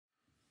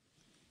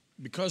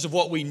because of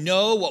what we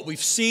know, what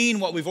we've seen,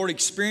 what we've already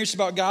experienced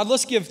about God.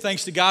 Let's give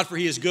thanks to God for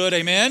He is good.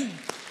 Amen.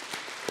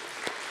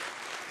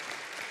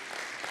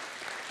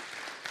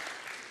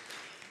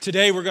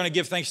 Today we're going to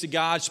give thanks to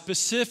God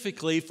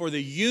specifically for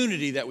the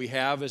unity that we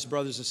have as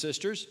brothers and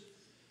sisters.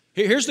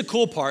 Here's the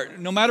cool part.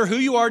 No matter who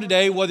you are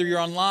today, whether you're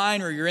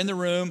online or you're in the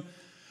room,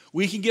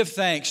 we can give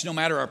thanks no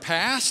matter our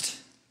past,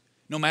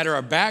 no matter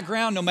our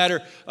background, no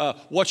matter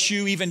what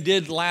you even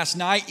did last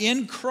night.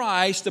 In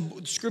Christ, the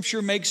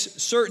Scripture makes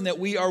certain that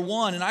we are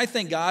one. And I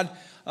thank God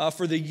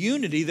for the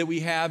unity that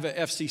we have at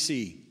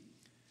FCC.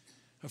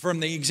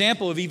 From the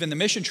example of even the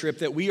mission trip,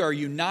 that we are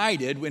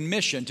united in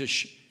mission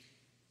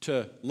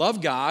to love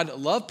God,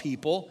 love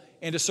people,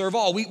 and to serve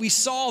all. We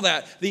saw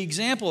that, the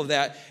example of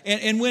that.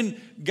 And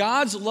when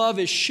God's love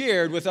is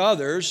shared with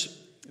others,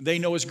 they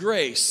know His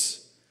grace.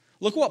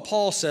 Look what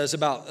Paul says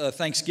about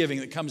thanksgiving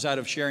that comes out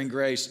of sharing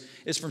grace.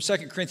 It's from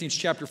 2 Corinthians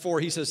chapter 4.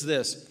 He says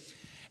this: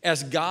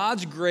 as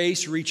God's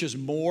grace reaches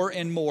more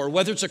and more,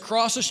 whether it's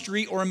across the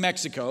street or in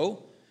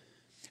Mexico,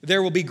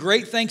 there will be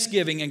great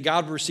thanksgiving and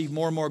God will receive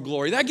more and more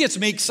glory. That gets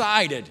me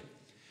excited.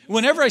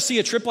 Whenever I see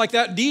a trip like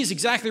that, Dee is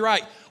exactly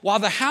right. While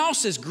the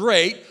house is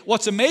great,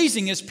 what's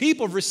amazing is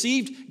people have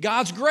received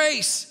God's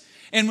grace.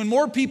 And when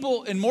more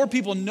people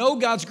know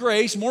God's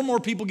grace, more and more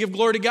people give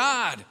glory to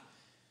God.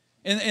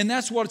 And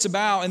that's what it's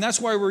about. And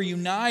that's why we're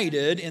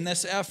united in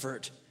this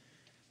effort.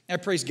 I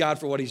praise God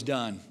for what He's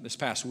done this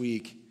past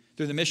week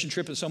through the mission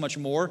trip and so much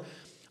more.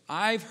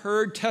 I've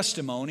heard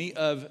testimony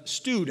of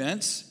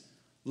students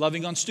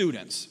loving on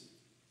students.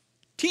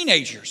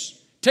 Teenagers,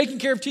 taking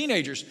care of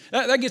teenagers.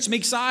 That gets me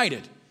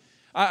excited.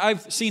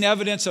 I've seen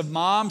evidence of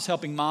moms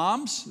helping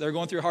moms that are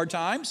going through hard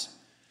times.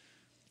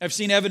 I've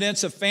seen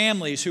evidence of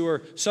families who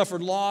are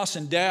suffered loss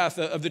and death,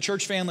 of the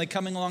church family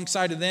coming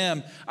alongside of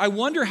them. I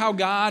wonder how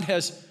God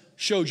has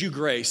showed you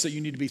grace that you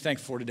need to be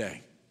thankful for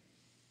today.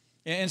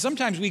 And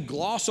sometimes we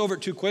gloss over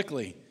it too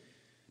quickly.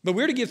 But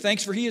we're to give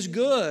thanks for He is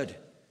good.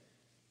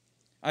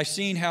 I've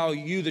seen how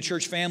you, the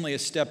church family,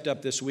 has stepped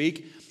up this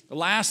week.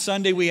 Last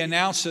Sunday we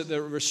announced that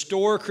the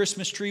Restore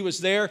Christmas tree was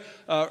there.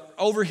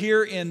 Over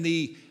here in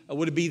the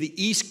would it be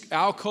the east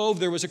alcove,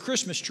 there was a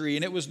Christmas tree,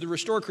 and it was the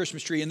Restore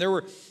Christmas tree. And there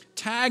were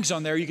tags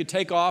on there you could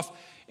take off,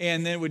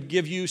 and then it would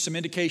give you some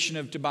indication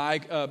of to buy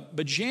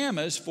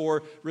pajamas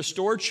for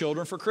restored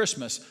children for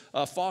Christmas.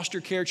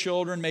 Foster care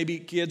children, maybe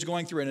kids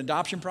going through an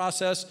adoption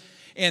process.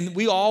 And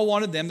we all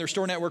wanted them, the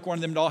Restore Network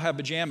wanted them to all have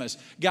pajamas.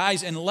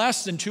 Guys, in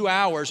less than 2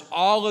 hours,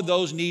 all of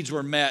those needs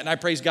were met. And I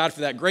praise God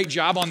for that. Great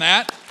job on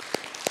that.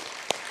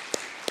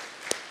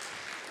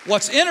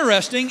 What's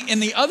interesting, in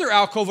the other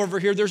alcove over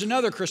here, there's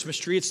another Christmas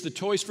tree. It's the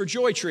Toys for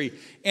Joy tree.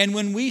 And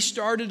when we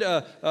started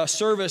a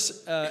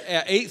service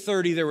at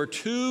 8:30, there were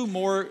 2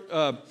 more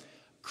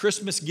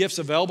Christmas gifts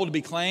available to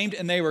be claimed,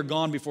 and they were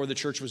gone before the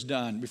church was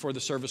done, before the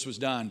service was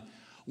done.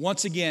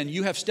 Once again,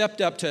 you have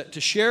stepped up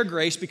to share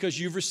grace because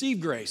you've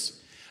received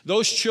grace.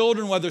 Those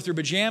children, whether through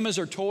pajamas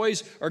or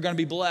toys, are going to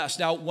be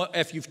blessed. Now,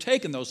 if you've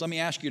taken those, let me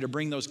ask you to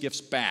bring those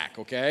gifts back,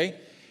 okay?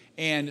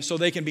 And so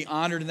they can be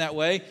honored in that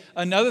way.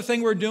 Another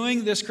thing we're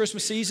doing this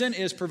Christmas season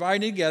is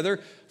providing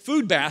together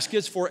food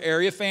baskets for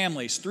area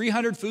families.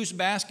 300 food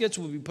baskets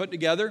will be put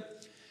together,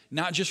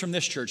 not just from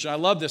this church. And I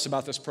love this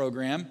about this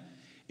program.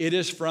 It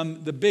is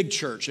from the big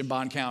church in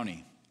Bond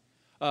County.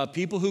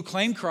 People who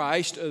claim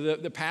Christ,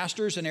 the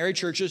pastors and area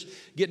churches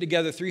get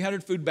together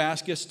 300 food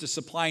baskets to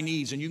supply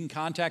needs. And you can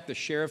contact the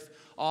sheriff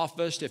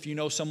office if you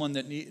know someone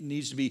that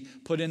needs to be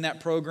put in that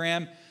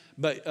program.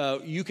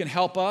 But you can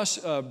help us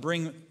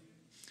bring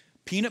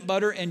peanut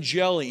butter and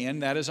jelly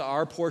in. That is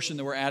our portion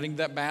that we're adding to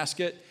that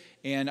basket.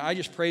 And I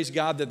just praise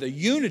God that the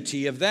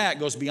unity of that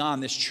goes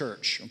beyond this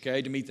church,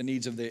 okay, to meet the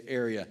needs of the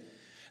area.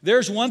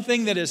 There's one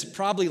thing that is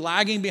probably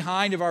lagging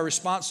behind of our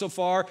response so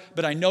far,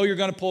 but I know you're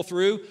going to pull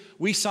through.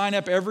 We sign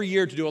up every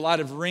year to do a lot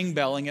of ring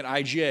belling at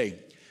IGA.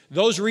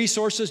 Those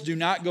resources do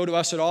not go to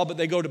us at all, but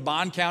they go to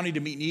Bond County to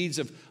meet needs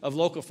of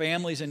local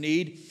families in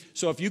need.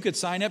 So if you could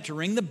sign up to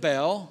ring the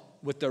bell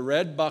with the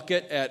red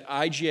bucket at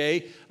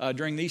IGA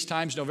during these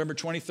times, November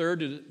 23rd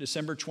to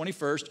December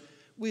 21st,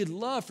 we'd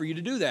love for you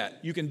to do that.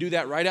 You can do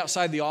that right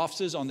outside the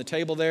offices on the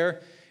table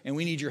there, and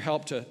we need your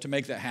help to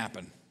make that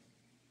happen.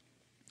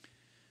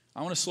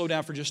 I want to slow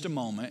down for just a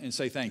moment and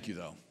say thank you,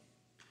 though.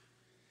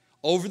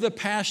 Over the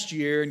past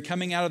year and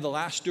coming out of the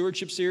last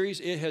stewardship series,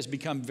 it has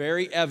become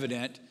very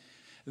evident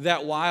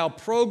that while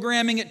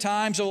programming at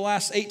times over the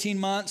last 18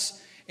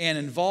 months and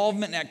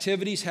involvement and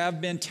activities have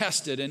been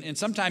tested, and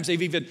sometimes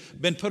they've even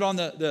been put on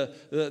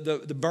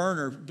the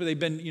burner, they've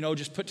been,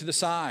 just put to the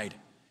side.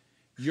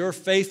 Your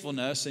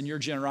faithfulness and your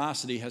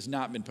generosity has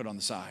not been put on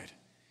the side.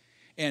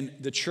 And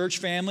the church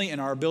family and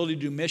our ability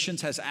to do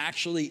missions has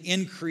actually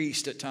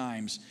increased at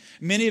times.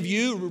 Many of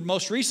you,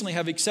 most recently,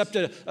 have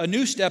accepted a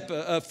new step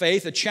of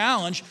faith, a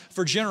challenge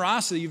for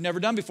generosity you've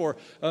never done before.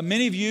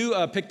 Many of you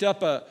picked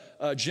up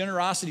a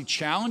generosity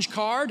challenge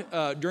card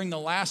during the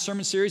last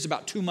sermon series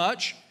about too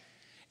much.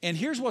 And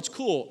here's what's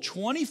cool.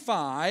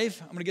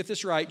 25, I'm going to get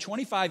this right,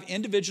 25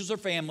 individuals or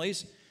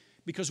families,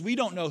 because we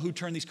don't know who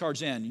turned these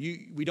cards in.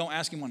 We don't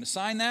ask anyone to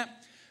sign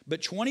that.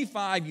 But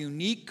 25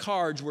 unique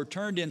cards were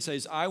turned in,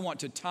 says, I want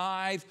to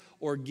tithe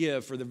or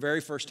give for the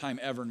very first time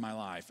ever in my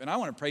life. And I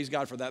want to praise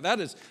God for that.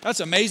 That's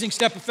an amazing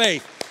step of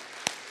faith.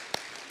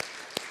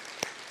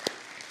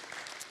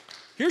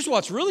 Here's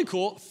what's really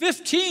cool.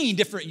 15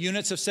 different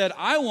units have said,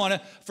 I want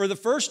to, for the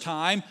first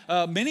time,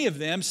 many of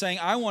them saying,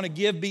 I want to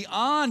give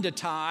beyond a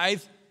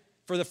tithe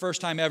for the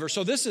first time ever.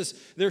 So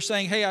they're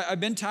saying, hey, I've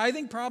been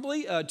tithing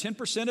probably.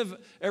 10% of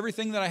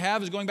everything that I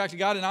have is going back to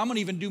God, and I'm going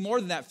to even do more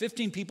than that.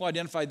 15 people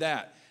identified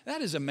that.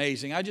 That is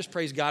amazing. I just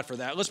praise God for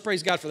that. Let's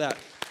praise God for that.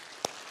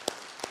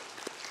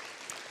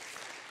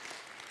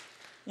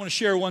 I want to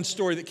share one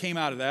story that came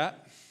out of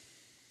that.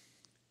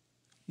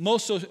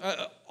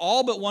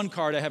 All but one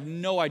card, I have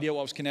no idea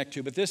what was connected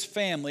to, but this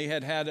family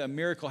had a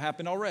miracle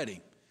happen already.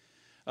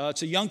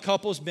 It's a young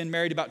couple who's been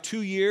married about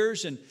 2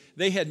 years, and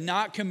they had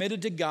not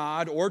committed to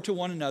God or to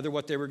one another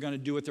what they were going to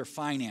do with their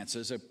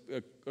finances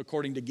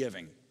according to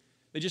giving.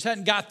 They just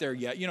hadn't got there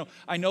yet. You know,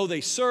 I know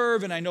they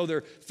serve, and I know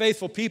they're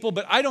faithful people,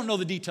 but I don't know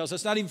the details.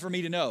 That's not even for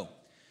me to know.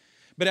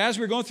 But as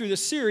we're going through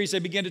this series, they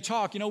began to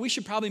talk, we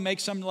should probably make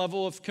some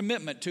level of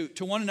commitment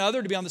to one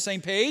another, to be on the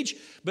same page,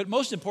 but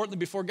most importantly,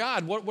 before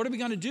God, what are we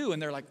going to do?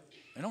 And they're like,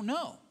 I don't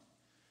know.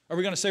 Are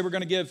we going to say we're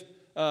going to give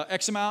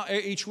X amount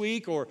each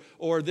week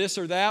or this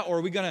or that, or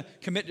are we going to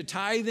commit to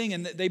tithing?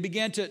 And they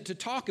began to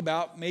talk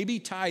about maybe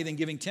tithing,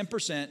 giving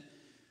 10%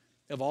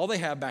 of all they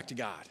have back to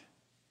God.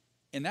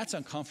 And that's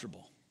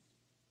uncomfortable.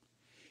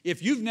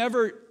 If you've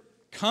never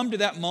come to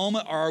that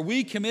moment, are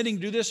we committing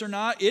to do this or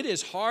not? It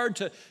is hard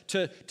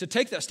to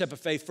take that step of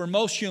faith for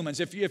most humans.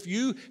 If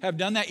you have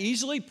done that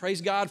easily,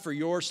 praise God for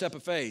your step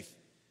of faith.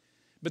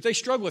 But they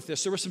struggled with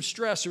this. There was some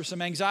stress, there was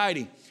some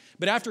anxiety.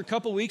 But after a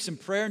couple of weeks in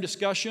prayer and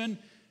discussion,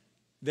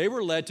 they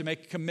were led to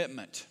make a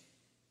commitment.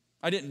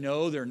 I didn't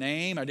know their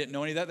name. I didn't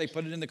know any of that. They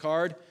put it in the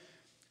card.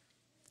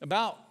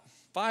 About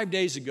 5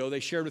 days ago, they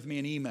shared with me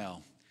an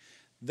email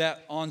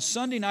that on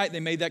Sunday night they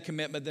made that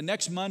commitment. The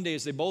next Monday,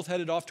 as they both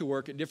headed off to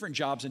work at different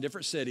jobs in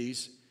different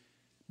cities,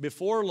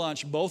 before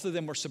lunch, both of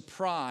them were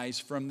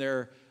surprised from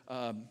their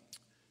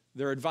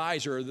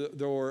advisor,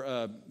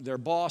 their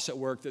boss at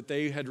work, that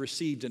they had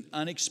received an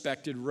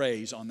unexpected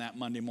raise on that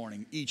Monday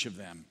morning, each of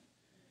them.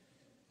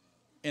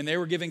 And they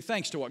were giving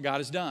thanks to what God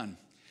has done.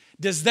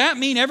 Does that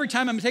mean every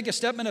time I'm going to take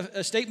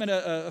a statement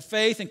of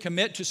faith and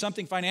commit to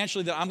something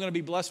financially that I'm going to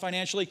be blessed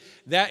financially?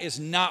 That is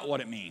not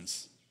what it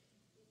means.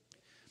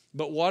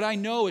 But what I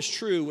know is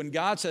true, when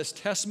God says,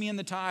 test me in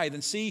the tithe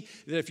and see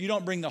that if you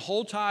don't bring the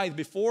whole tithe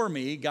before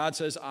me, God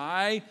says,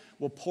 I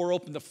will pour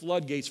open the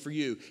floodgates for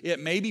you.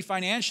 It may be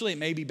financially, it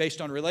may be based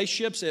on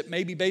relationships, it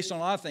may be based on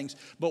a lot of things.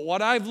 But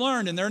what I've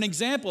learned, and they're an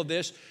example of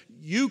this,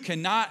 you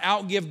cannot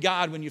outgive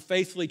God when you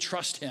faithfully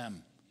trust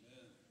Him.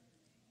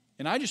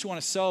 And I just want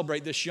to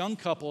celebrate this young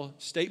couple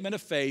statement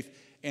of faith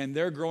and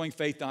their growing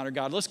faith to honor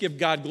God. Let's give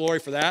God glory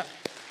for that.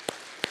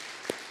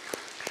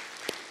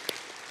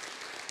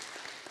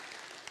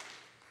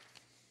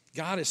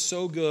 God is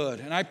so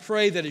good. And I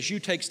pray that as you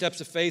take steps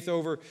of faith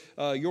over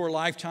your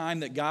lifetime,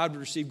 that God would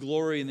receive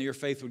glory and that your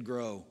faith would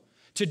grow.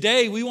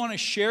 Today, we want to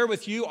share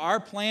with you our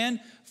plan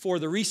for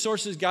the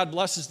resources God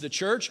blesses the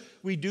church.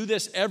 We do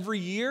this every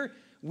year.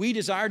 We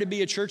desire to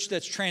be a church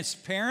that's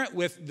transparent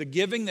with the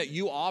giving that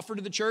you offer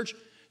to the church.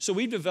 So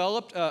we've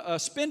developed a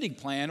spending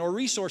plan or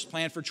resource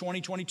plan for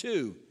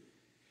 2022.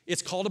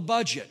 It's called a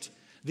budget.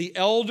 The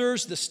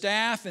elders, the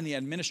staff, and the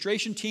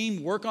administration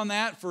team work on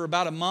that for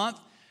about a month.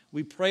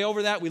 We pray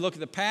over that. We look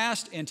at the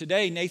past. And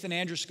today, Nathan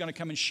Andrews is going to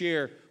come and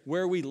share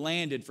where we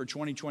landed for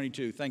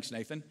 2022. Thanks,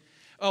 Nathan.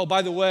 Oh,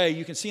 by the way,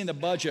 you can see in the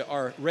budget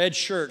our red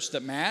shirts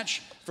that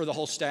match for the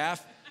whole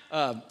staff.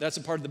 That's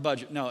a part of the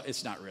budget. No,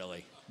 it's not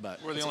really.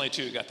 But we're the only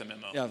two who got the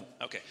memo. Yeah.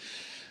 Okay.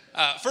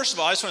 First of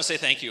all, I just want to say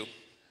thank you.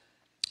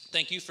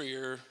 Thank you for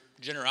your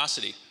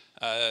generosity.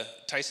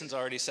 Tyson's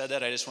already said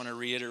that. I just want to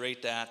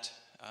reiterate that.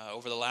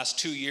 Over the last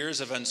 2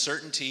 years of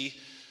uncertainty,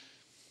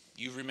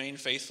 you've remained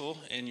faithful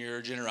in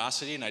your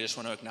generosity, and I just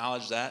want to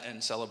acknowledge that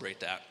and celebrate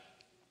that.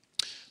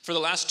 For the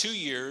last 2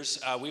 years,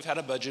 we've had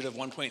a budget of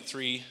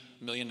 $1.3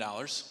 million,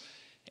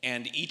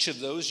 and each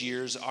of those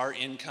years, our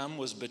income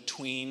was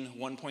between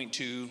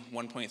 $1.2,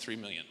 $1.3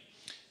 million.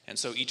 And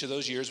so each of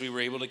those years, we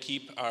were able to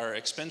keep our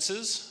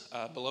expenses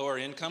below our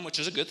income, which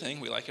is a good thing.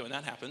 We like it when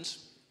that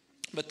happens.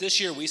 But this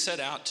year, we set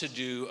out to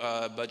do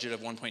a budget of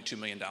 $1.2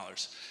 million.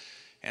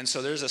 And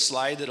so there's a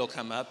slide that'll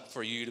come up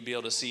for you to be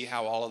able to see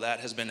how all of that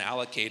has been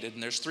allocated.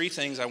 And there's 3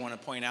 things I want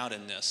to point out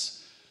in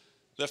this.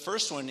 The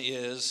first one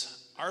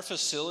is our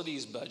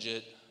facilities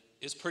budget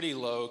is pretty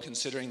low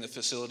considering the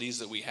facilities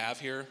that we have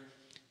here.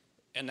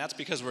 And that's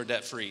because we're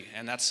debt-free.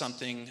 And that's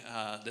something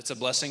that's a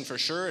blessing for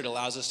sure. It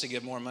allows us to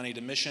give more money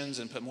to missions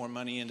and put more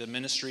money into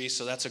ministry.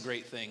 So that's a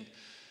great thing.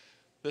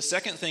 The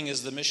second thing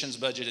is the missions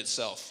budget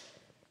itself.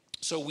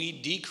 So we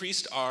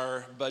decreased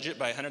our budget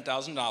by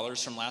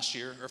 $100,000 from last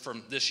year, or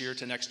from this year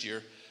to next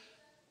year,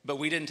 but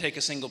we didn't take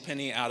a single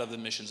penny out of the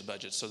missions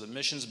budget. So the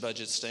missions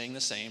budget's staying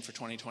the same for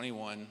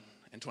 2021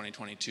 and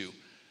 2022.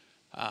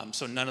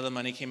 So none of the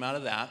money came out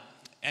of that.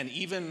 And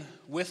even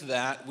with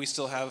that, we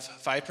still have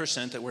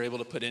 5% that we're able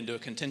to put into a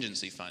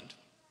contingency fund.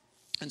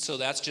 And so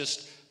that's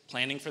just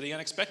planning for the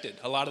unexpected.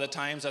 A lot of the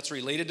times that's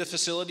related to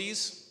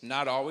facilities.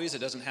 Not always. It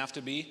doesn't have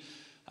to be.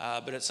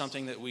 But it's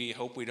something that we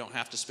hope we don't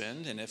have to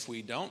spend. And if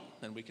we don't,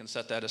 then we can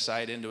set that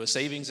aside into a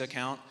savings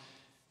account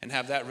and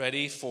have that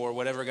ready for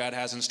whatever God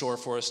has in store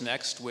for us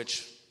next,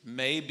 which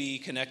may be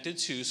connected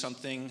to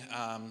something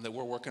that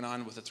we're working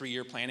on with a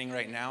 3-year planning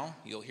right now.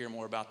 You'll hear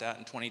more about that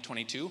in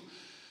 2022.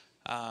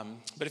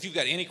 But if you've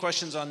got any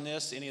questions on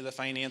this, any of the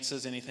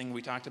finances, anything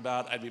we talked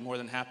about, I'd be more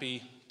than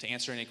happy to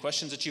answer any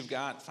questions that you've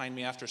got. Find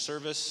me after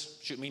service,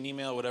 shoot me an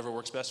email, whatever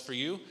works best for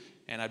you,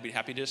 and I'd be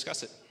happy to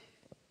discuss it.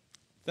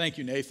 Thank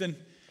you, Nathan.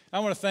 I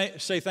want to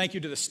say thank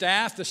you to the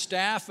staff. The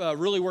staff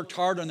really worked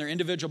hard on their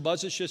individual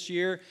budgets this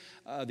year,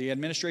 the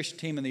administration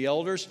team and the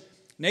elders.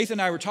 Nathan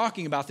and I were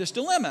talking about this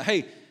dilemma.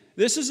 Hey,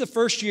 this is the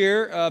first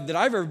year that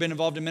I've ever been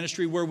involved in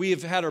ministry where we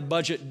have had our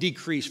budget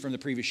decrease from the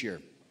previous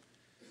year.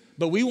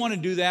 But we want to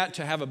do that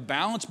to have a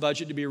balanced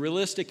budget, to be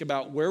realistic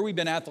about where we've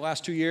been at the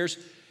last 2 years.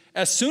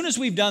 As soon as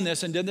we've done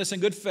this and did this in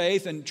good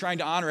faith and trying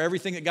to honor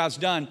everything that God's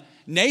done,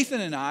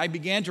 Nathan and I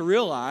began to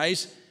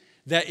realize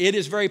that it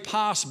is very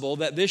possible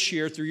that this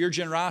year, through your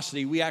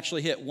generosity, we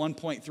actually hit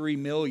 $1.3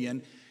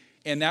 million,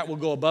 and that will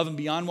go above and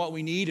beyond what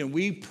we need, and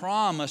we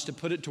promise to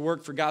put it to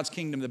work for God's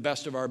kingdom the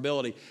best of our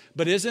ability.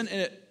 But isn't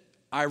it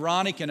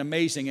ironic and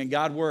amazing, and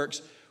God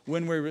works,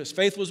 when we're as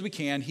faithful as we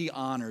can, He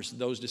honors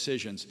those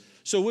decisions.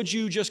 So would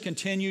you just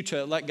continue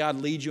to let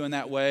God lead you in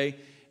that way,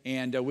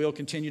 and we'll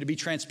continue to be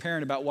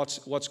transparent about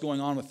what's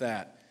going on with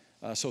that.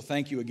 So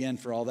thank you again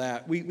for all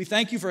that. We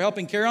thank you for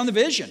helping carry on the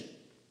vision.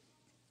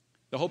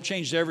 The Hope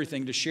Changed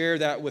Everything, to share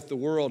that with the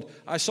world.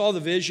 I saw the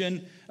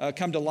vision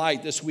come to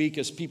light this week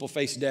as people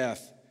face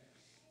death.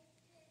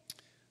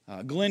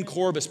 Glenn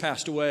Corbis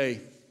passed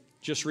away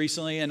just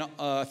recently, and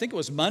I think it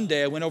was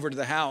Monday I went over to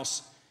the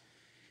house.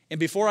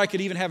 And before I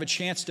could even have a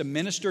chance to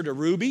minister to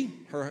Ruby,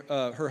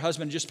 her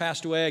husband just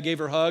passed away, I gave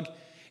her a hug,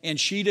 and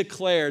she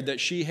declared that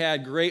she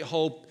had great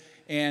hope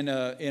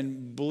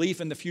and belief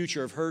in the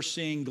future of her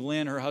seeing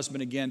Glenn, her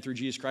husband, again through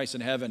Jesus Christ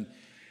in heaven.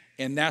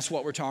 And that's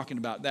what we're talking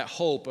about, that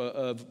hope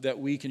that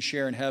we can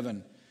share in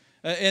heaven.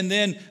 And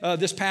then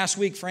this past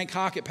week, Frank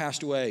Hockett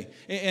passed away.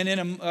 And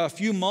in a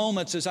few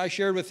moments, as I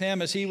shared with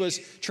him as he was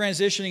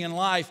transitioning in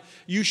life,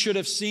 you should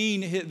have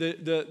seen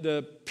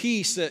the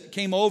peace that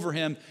came over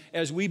him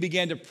as we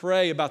began to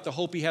pray about the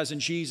hope he has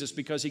in Jesus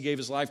because he gave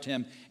his life to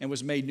him and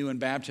was made new in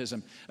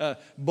baptism.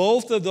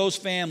 Both of those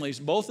families,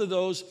 both of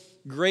those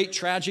great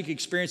tragic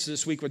experiences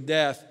this week with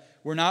death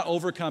were not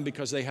overcome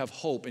because they have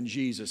hope in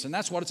Jesus. And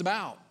that's what it's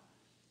about.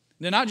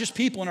 They're not just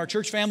people in our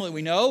church family that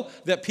we know,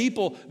 that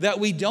people that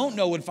we don't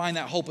know would find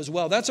that hope as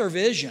well. That's our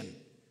vision.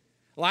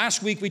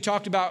 Last week we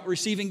talked about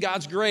receiving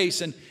God's grace,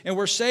 and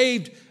we're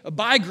saved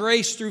by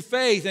grace through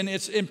faith, and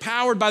it's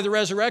empowered by the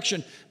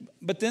resurrection.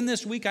 But then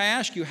this week I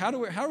ask you, how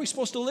are we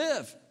supposed to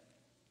live?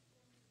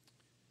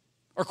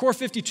 Our Core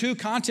 52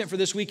 content for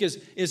this week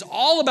is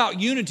all about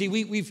unity.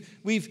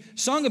 We've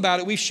sung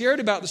about it. We've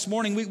shared about it this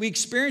morning. We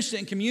experienced it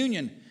in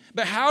communion.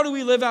 But how do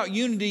we live out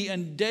unity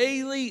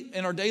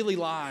in our daily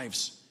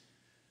lives?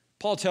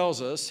 Paul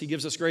tells us, he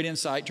gives us great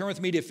insight. Turn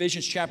with me to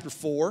Ephesians chapter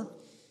 4.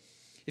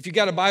 If you've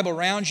got a Bible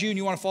around you and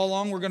you want to follow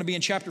along, we're going to be in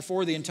chapter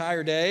 4 the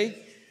entire day.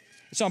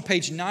 It's on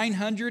page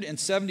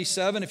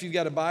 977 if you've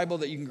got a Bible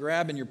that you can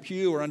grab in your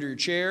pew or under your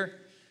chair.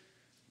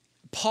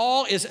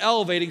 Paul is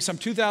elevating some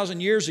 2,000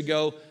 years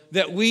ago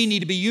that we need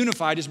to be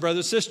unified as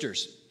brothers and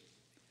sisters.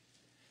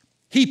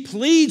 He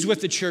pleads with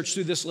the church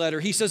through this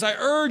letter. He says, I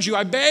urge you,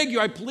 I beg you,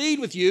 I plead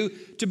with you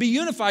to be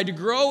unified, to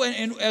grow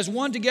and as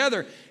one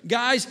together.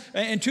 Guys,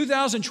 in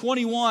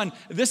 2021,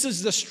 this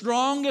is the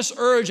strongest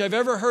urge I've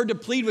ever heard to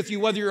plead with you,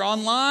 whether you're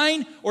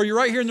online or you're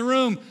right here in the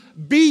room.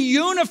 Be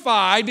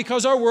unified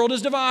because our world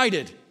is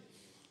divided.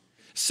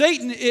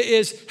 Satan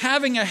is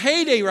having a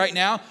heyday right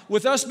now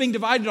with us being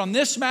divided on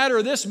this matter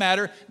or this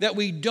matter that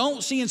we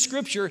don't see in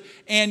Scripture,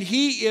 and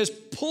he is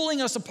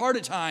pulling us apart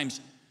at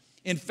times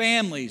in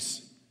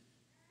families,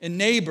 in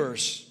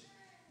neighbors,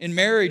 in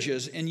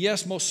marriages, and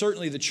yes, most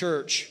certainly the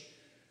church.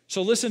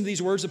 So listen to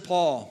these words of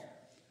Paul.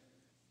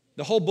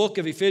 The whole book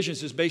of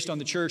Ephesians is based on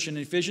the church, and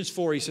in Ephesians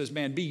 4 he says,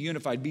 man, be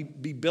unified,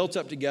 be built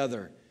up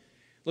together.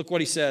 Look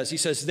what he says. He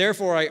says,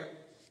 therefore,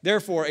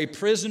 a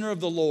prisoner of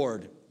the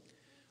Lord.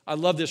 I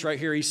love this right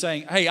here. He's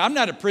saying, hey, I'm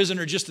not a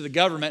prisoner just to the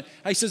government.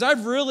 He says,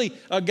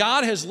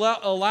 God has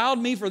allowed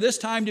me for this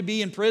time to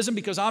be in prison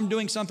because I'm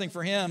doing something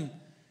for him.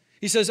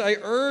 He says, I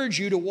urge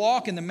you to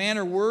walk in the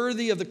manner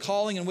worthy of the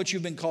calling in which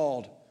you've been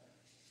called,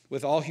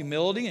 with all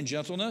humility and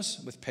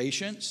gentleness, with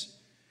patience,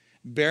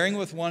 bearing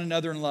with one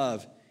another in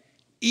love,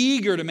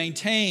 eager to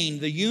maintain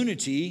the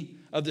unity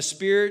of the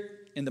Spirit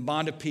in the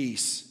bond of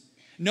peace.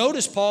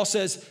 Notice Paul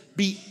says,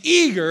 be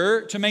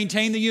eager to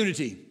maintain the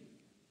unity.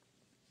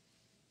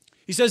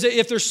 He says that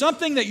if there's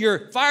something that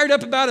you're fired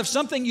up about, if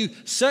something you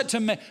set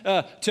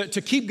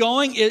to keep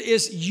going, it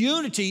is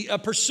unity.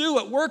 Pursue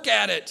it, work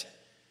at it.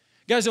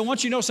 Guys, I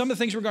want you to know some of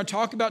the things we're going to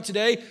talk about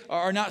today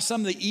are not some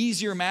of the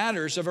easier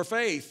matters of our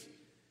faith.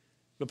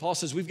 But Paul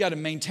says we've got to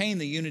maintain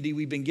the unity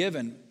we've been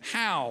given.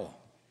 How?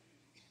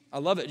 I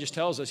love it. It just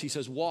tells us, he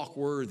says, walk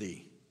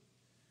worthy.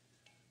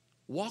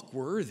 Walk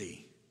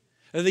worthy.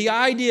 The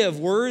idea of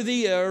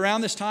worthy around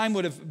this time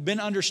would have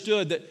been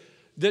understood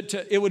that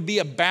it would be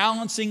a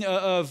balancing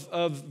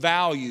of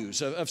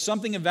values, of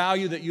something of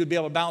value that you would be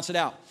able to balance it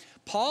out.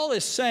 Paul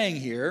is saying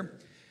here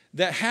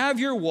that have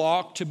your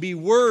walk to be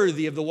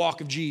worthy of the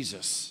walk of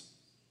Jesus.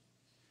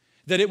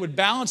 That it would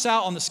balance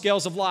out on the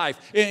scales of life.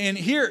 And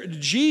here,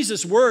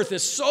 Jesus' worth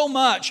is so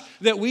much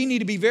that we need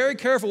to be very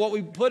careful what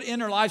we put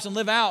in our lives and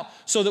live out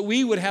so that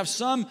we would have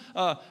some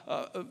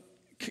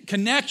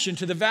connection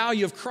to the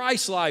value of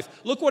Christ's life.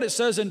 Look what it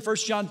says in 1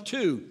 John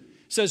 2.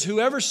 It says,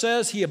 whoever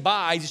says he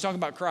abides, he's talking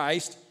about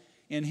Christ,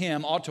 in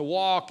him ought to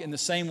walk in the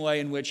same way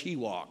in which he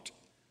walked.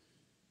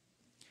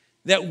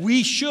 That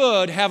we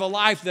should have a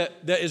life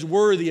that is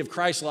worthy of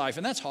Christ's life.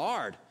 And that's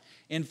hard.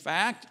 In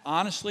fact,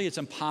 honestly, it's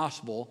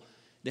impossible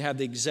to have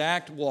the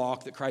exact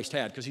walk that Christ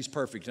had because he's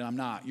perfect and I'm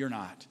not, you're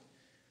not.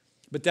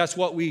 But that's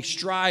what we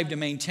strive to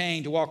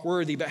maintain, to walk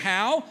worthy. But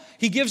how?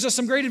 He gives us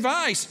some great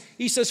advice.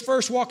 He says,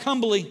 first, walk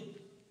humbly.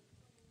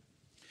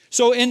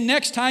 So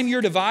next time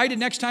you're divided,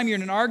 next time you're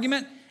in an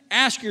argument,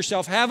 ask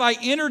yourself, have I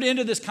entered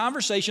into this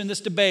conversation, this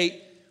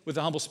debate with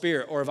a humble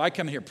spirit? Or have I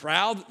come here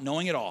proud,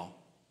 knowing it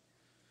all?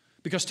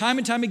 Because time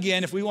and time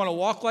again, if we want to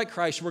walk like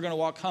Christ, we're going to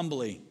walk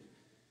humbly.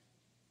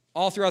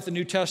 All throughout the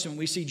New Testament,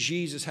 we see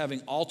Jesus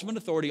having ultimate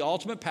authority,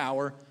 ultimate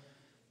power,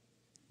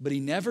 but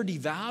he never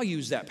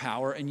devalues that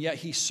power, and yet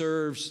he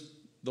serves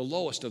the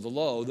lowest of the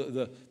low,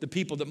 the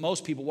people that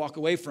most people walk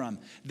away from.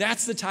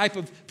 That's the type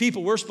of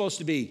people we're supposed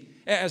to be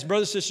as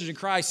brothers and sisters in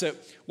Christ, that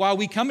while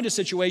we come into a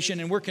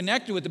situation and we're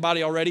connected with the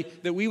body already,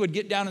 that we would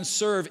get down and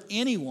serve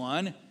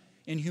anyone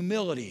in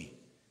humility.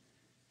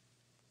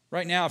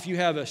 Right now, if you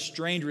have a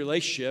strained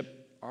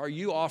relationship, are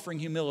you offering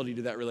humility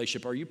to that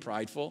relationship? Are you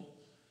prideful?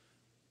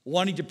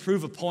 Wanting to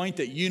prove a point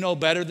that you know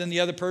better than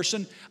the other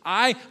person?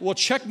 I will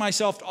check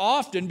myself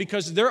often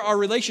because there are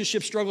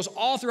relationship struggles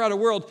all throughout the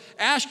world.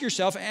 Ask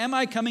yourself, am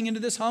I coming into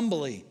this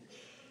humbly?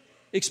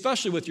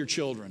 Especially with your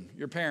children,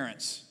 your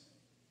parents,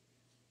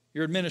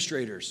 your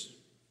administrators,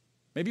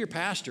 maybe your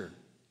pastor,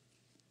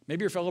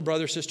 maybe your fellow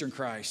brother or sister in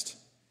Christ.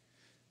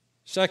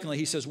 Secondly,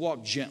 he says,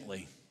 walk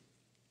gently.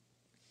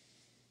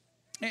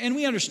 And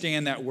we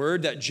understand that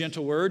word, that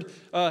gentle word.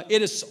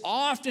 It is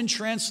often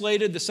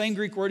translated, the same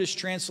Greek word is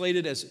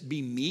translated as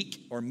be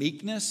meek or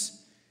meekness.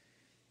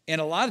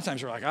 And a lot of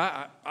times we're like,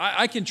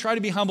 I can try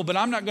to be humble, but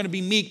I'm not going to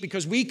be meek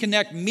because we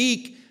connect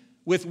meek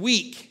with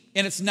weak.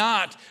 And it's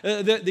not.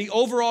 The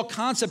overall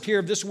concept here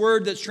of this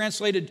word that's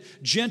translated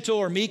gentle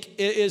or meek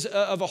is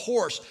of a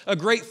horse, a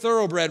great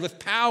thoroughbred with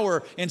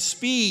power and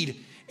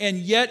speed. And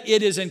yet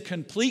it is in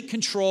complete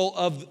control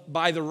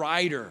by the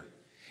rider.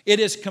 It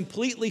is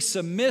completely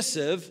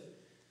submissive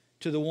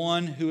to the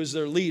one who is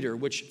their leader,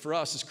 which for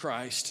us is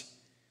Christ.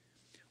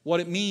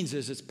 What it means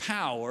is it's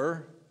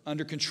power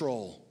under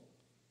control.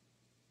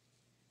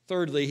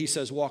 Thirdly, he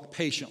says, walk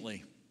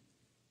patiently.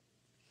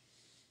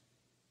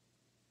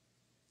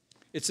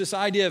 It's this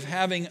idea of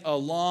having a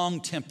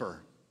long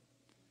temper,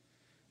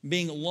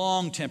 being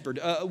long-tempered.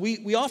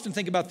 We often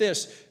think about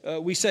this.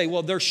 We say,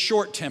 well, they're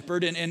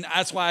short-tempered, and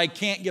that's why I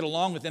can't get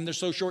along with them. They're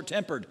so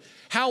short-tempered.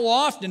 How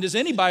often does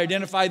anybody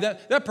identify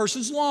that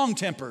person's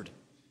long-tempered?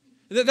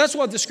 That's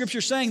what the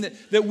Scripture's saying,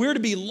 that we're to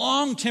be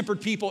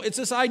long-tempered people. It's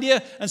this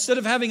idea, instead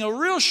of having a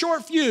real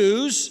short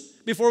fuse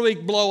before we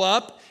blow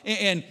up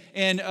and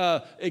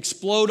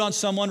explode on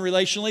someone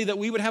relationally, that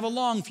we would have a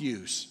long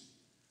fuse.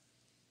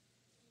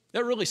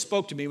 That really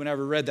spoke to me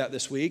whenever I read that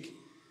this week.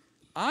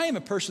 I am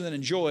a person that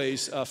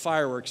enjoys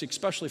fireworks,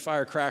 especially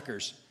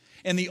firecrackers.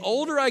 And the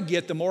older I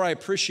get, the more I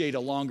appreciate a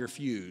longer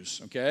fuse,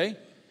 okay?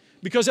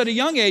 Because at a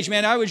young age,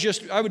 man, I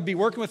would be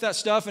working with that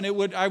stuff and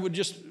I would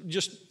just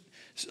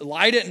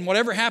light it and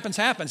whatever happens,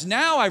 happens.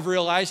 Now I've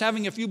realized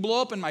having a few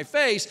blow up in my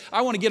face,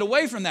 I want to get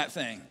away from that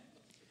thing.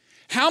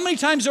 How many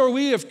times are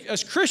we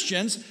as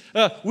Christians,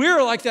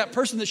 we're like that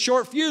person that's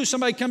short fuse.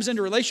 Somebody comes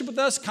into a relationship with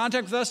us,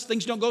 contact with us,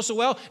 things don't go so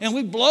well, and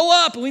we blow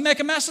up and we make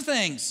a mess of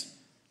things.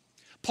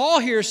 Paul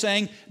here is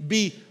saying,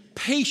 be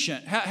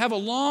patient. Have a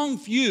long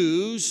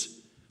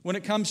fuse when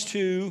it comes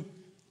to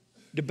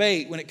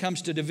debate, when it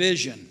comes to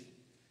division.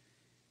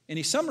 And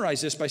he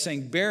summarized this by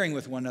saying, bearing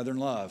with one another in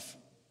love.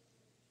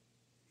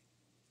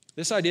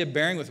 This idea of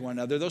bearing with one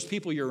another, those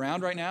people you're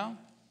around right now,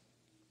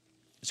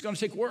 it's going to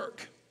take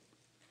work.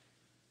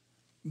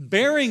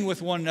 Bearing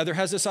with one another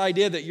has this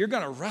idea that you're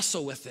going to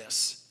wrestle with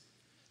this.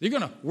 You're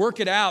going to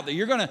work it out, that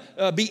you're going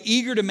to be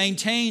eager to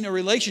maintain a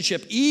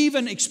relationship,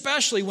 even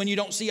especially when you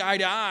don't see eye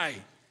to eye.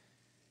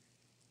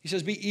 He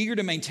says, be eager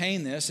to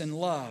maintain this in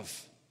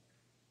love.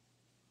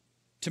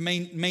 To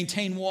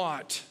maintain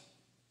what?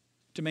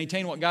 To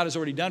maintain what God has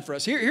already done for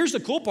us. Here's the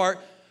cool part.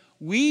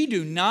 We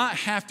do not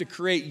have to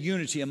create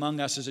unity among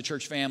us as a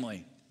church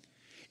family.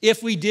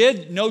 If we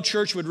did, no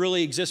church would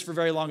really exist for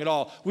very long at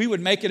all. We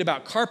would make it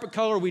about carpet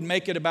color. We'd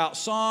make it about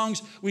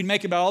songs. We'd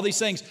make it about all these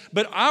things.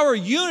 But our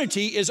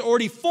unity is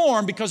already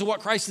formed because of what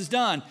Christ has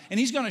done. And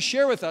he's going to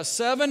share with us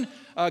 7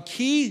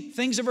 key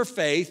things of our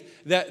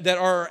faith that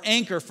are our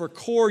anchor for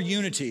core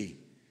unity.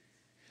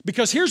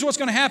 Because here's what's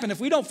going to happen. If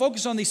we don't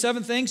focus on these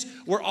 7 things,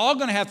 we're all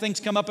going to have things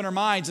come up in our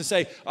minds and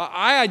say,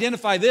 I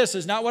identify this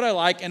as not what I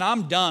like, and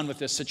I'm done with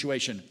this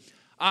situation.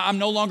 I'm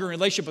no longer in a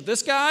relationship with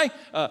this guy.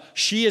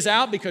 She is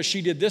out because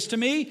she did this to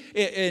me.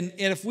 And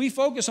if we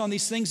focus on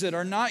these things that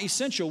are not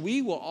essential,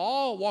 we will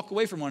all walk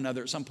away from one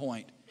another at some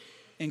point,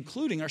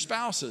 including our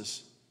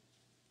spouses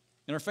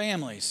and our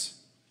families.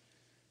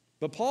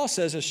 But Paul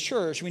says as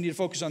church, we need to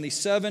focus on these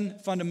 7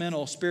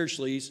 fundamental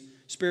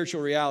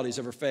spiritual realities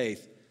of our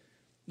faith.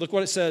 Look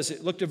what it says.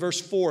 Look to verse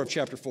 4 of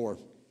chapter 4.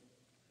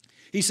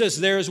 He says,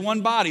 there is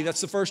one body,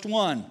 that's the first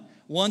one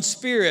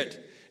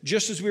Spirit,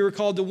 just as we were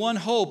called to one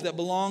hope that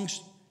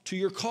belongs to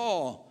your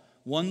call,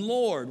 one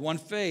Lord, one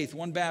faith,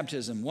 one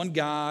baptism, one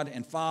God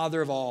and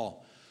Father of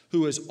all,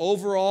 who is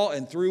over all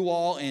and through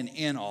all and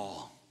in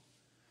all.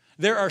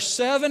 There are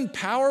 7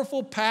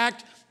 powerful,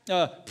 packed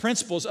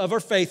principles of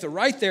our faith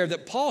right there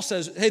that Paul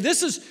says, hey,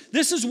 this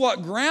is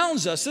what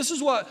grounds us. This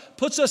is what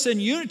puts us in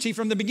unity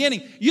from the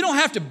beginning. You don't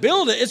have to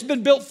build it. It's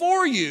been built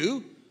for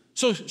you.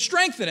 So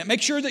strengthen it.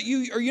 Make sure that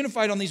you are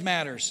unified on these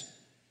matters.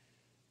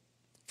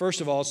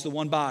 First of all, it's the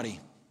one body.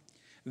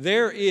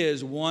 There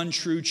is one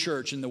true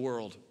church in the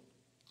world.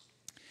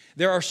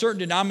 There are certain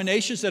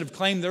denominations that have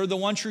claimed they're the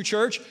one true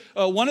church.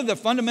 One of the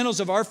fundamentals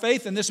of our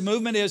faith in this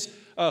movement is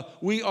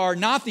we are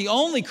not the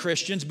only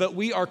Christians, but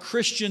we are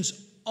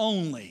Christians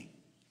only.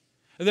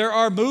 There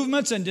are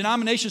movements and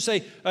denominations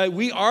say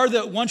we are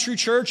the one true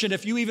church, and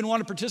if you even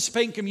want to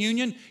participate in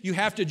communion, you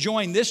have to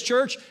join this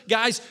church.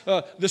 Guys,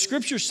 the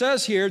scripture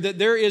says here that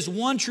there is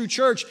one true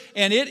church,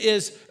 and it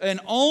is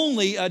an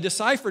only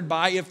deciphered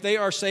by if they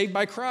are saved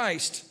by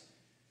Christ.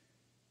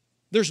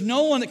 There's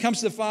no one that comes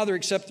to the Father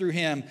except through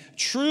Him.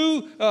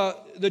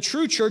 The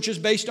true church is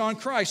based on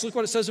Christ. Look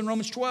what it says in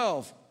Romans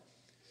 12.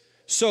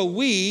 So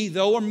we,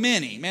 though are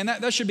many, man,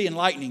 that should be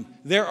enlightening.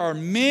 There are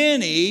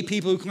many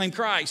people who claim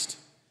Christ.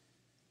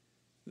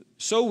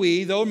 So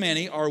we, though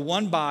many, are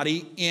one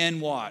body in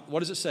what?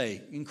 What does it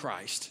say? In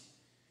Christ.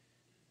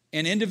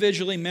 And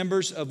individually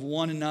members of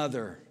one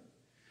another.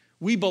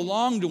 We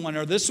belong to one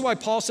another. This is why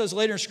Paul says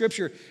later in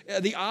Scripture,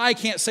 the eye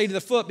can't say to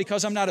the foot,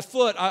 because I'm not a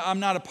foot, I'm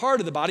not a part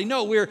of the body.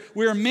 No,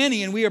 we're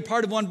many, and we are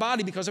part of one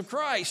body because of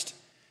Christ.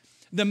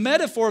 The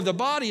metaphor of the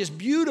body is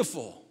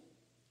beautiful.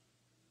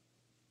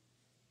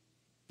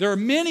 There are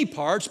many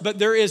parts, but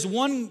there is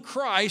one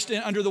Christ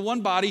under the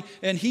one body,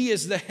 and He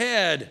is the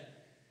head.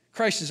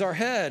 Christ is our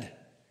head.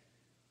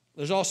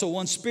 There's also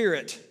one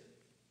Spirit.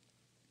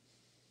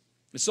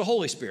 It's the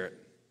Holy Spirit.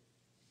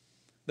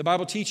 The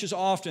Bible teaches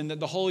often that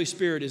the Holy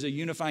Spirit is a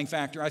unifying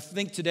factor. I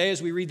think today,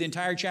 as we read the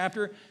entire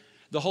chapter,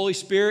 the Holy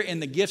Spirit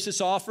and the gifts it's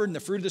offered and the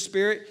fruit of the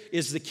Spirit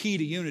is the key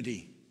to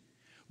unity.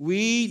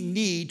 We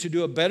need to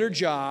do a better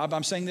job.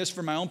 I'm saying this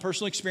from my own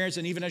personal experience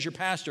and even as your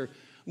pastor.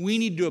 We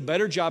need to do a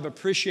better job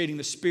appreciating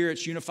the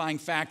Spirit's unifying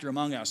factor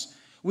among us.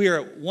 We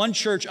are one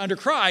church under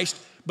Christ,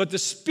 but the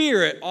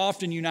Spirit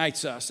often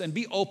unites us. And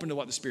be open to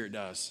what the Spirit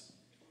does.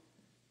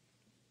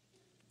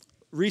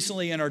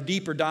 Recently in our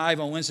deeper dive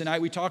on Wednesday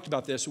night, we talked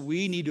about this.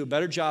 We need to do a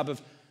better job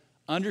of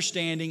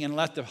understanding and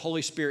let the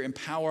Holy Spirit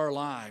empower our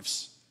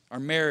lives, our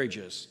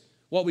marriages,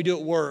 what we do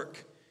at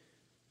work,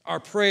 our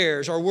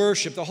prayers, our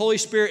worship. The Holy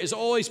Spirit is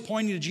always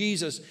pointing to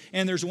Jesus,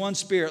 and there's one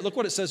Spirit. Look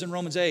what it says in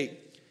Romans 8.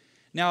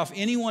 Now, if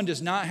anyone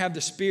does not have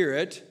the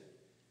Spirit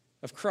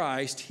of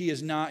Christ, he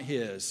is not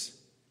His.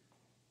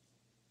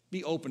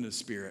 Be open to the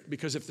Spirit,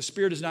 because if the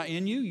Spirit is not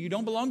in you, you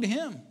don't belong to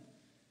Him.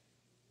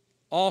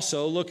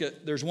 Also,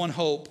 there's one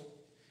hope.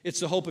 It's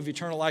the hope of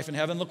eternal life in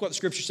heaven. Look what the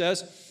Scripture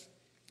says. It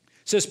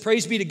says,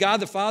 praise be to God,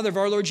 the Father of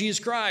our Lord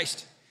Jesus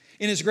Christ.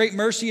 In His great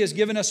mercy, He has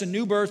given us a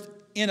new birth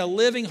in a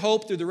living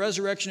hope through the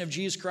resurrection of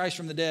Jesus Christ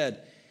from the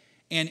dead,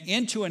 and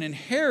into an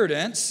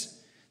inheritance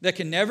that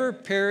can never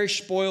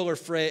perish, spoil, or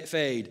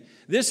fade.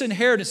 This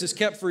inheritance is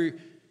kept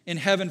in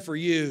heaven for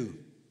you.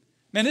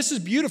 Man, this is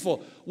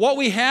beautiful. What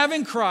we have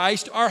in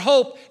Christ, our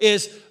hope,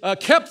 is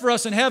kept for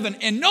us in heaven,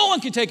 and no one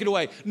can take it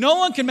away. No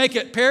one can make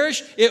it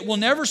perish. It will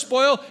never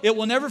spoil. It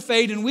will never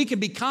fade, and we can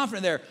be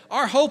confident there.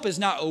 Our hope is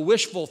not a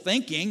wishful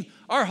thinking.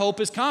 Our hope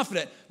is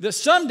confident that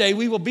someday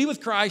we will be with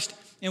Christ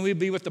and we will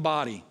be with the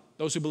body,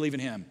 those who believe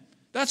in Him.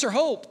 That's our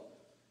hope.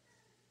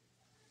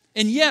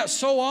 And yet,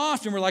 so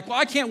often we're like, well,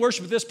 I can't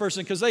worship with this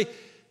person because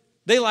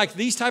they like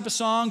these type of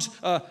songs.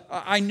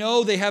 I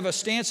know they have a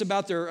stance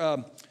about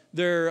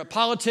their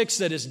politics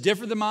that is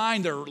different than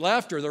mine, their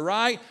left or the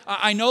right.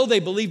 I know they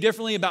believe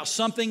differently about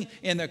something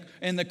in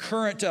the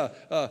current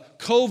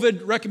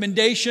COVID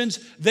recommendations.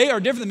 They are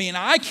different than me, and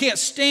I can't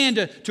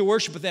stand to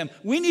worship with them.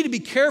 We need to be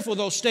careful of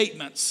those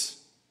statements.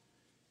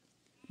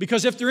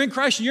 Because if they're in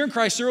Christ and you're in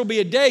Christ, there will be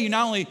a day you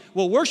not only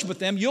will worship with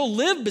them, you'll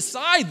live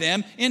beside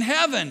them in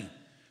heaven.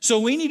 So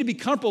we need to be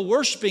comfortable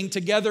worshiping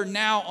together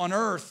now on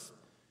earth.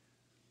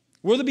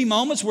 Will there be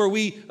moments where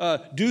we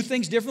do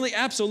things differently?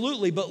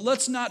 Absolutely. But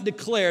let's not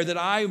declare that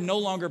I am no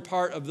longer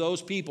part of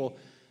those people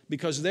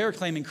because they're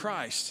claiming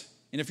Christ.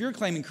 And if you're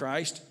claiming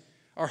Christ,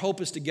 our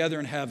hope is together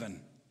in heaven.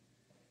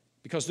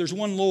 Because there's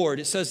one Lord.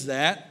 It says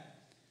that.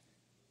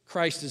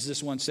 Christ is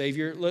this one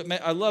Savior.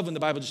 I love when the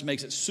Bible just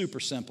makes it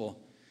super simple.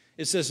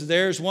 It says,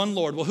 there's one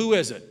Lord. Well, who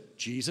is it?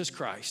 Jesus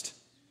Christ.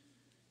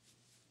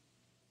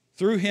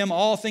 Through him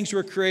all things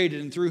were created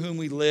and through whom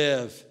we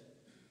live.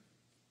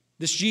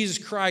 This Jesus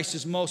Christ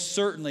is most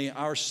certainly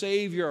our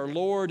Savior, our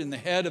Lord, and the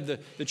head of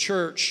the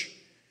church.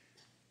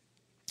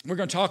 We're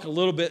going to talk a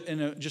little bit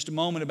in just a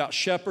moment about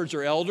shepherds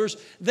or elders.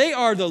 They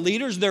are the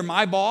leaders. They're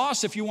my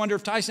boss. If you wonder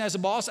if Tyson has a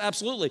boss,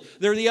 absolutely.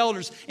 They're the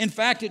elders. In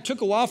fact, it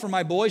took a while for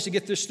my boys to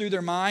get this through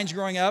their minds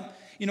growing up.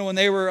 You know, when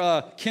they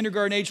were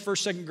kindergarten age,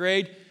 first, second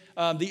grade,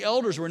 the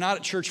elders were not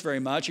at church very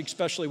much,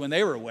 especially when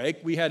they were awake.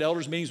 We had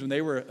elders meetings when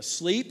they were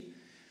asleep.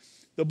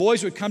 The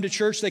boys would come to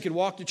church. They could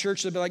walk to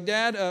church. They'd be like,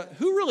 Dad,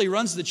 who really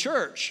runs the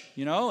church?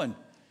 You know, and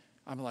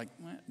I'm like,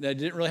 they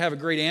didn't really have a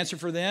great answer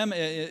for them.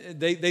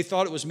 They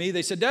thought it was me.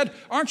 They said, Dad,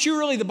 aren't you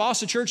really the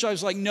boss of the church? I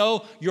was like,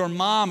 no, your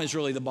mom is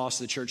really the boss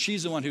of the church.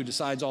 She's the one who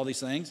decides all these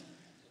things.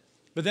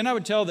 But then I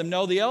would tell them,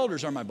 no, the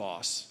elders are my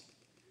boss.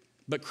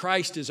 But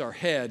Christ is our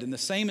head. And the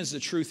same is the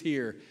truth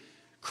here.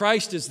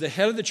 Christ is the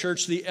head of the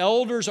church. The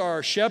elders are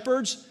our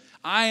shepherds.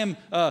 I am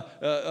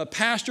a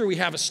pastor. We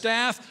have a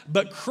staff.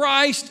 But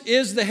Christ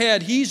is the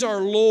head. He's our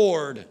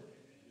Lord.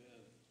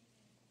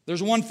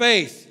 There's one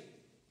faith.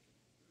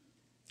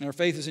 And our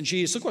faith is in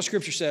Jesus. Look what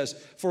Scripture says.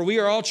 For we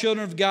are all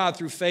children of God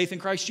through faith in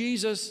Christ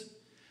Jesus.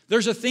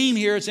 There's a theme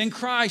here. It's in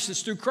Christ.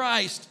 It's through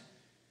Christ.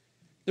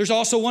 There's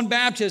also one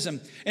baptism.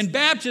 And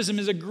baptism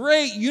is a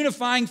great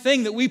unifying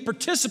thing that we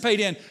participate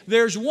in.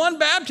 There's one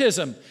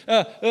baptism.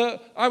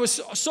 I was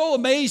so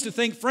amazed to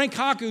think Frank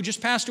Haku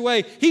just passed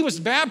away. He was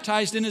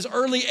baptized in his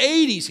early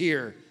 80s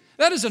here.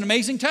 That is an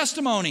amazing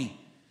testimony.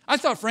 I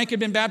thought Frank had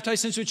been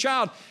baptized since he was a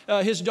child.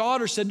 His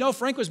daughter said, no,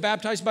 Frank was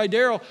baptized by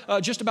Daryl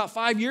just about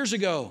 5 years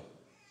ago.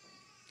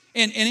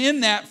 And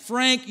in that,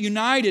 Frank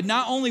united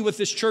not only with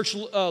this church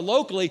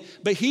locally,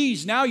 but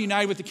he's now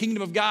united with the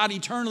kingdom of God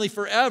eternally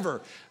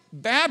forever.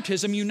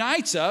 Baptism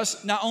unites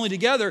us not only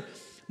together,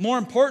 more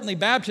importantly,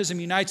 baptism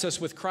unites us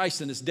with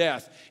Christ in his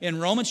death. In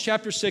Romans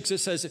chapter 6, it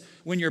says,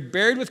 when you're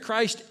buried with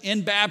Christ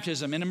in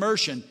baptism, in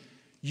immersion,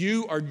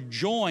 you are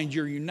joined,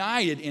 you're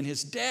united in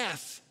his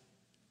death.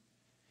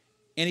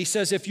 And he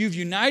says, if you've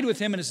united with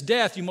him in his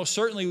death, you most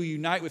certainly will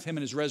unite with him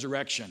in his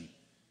resurrection.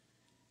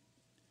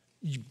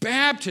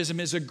 Baptism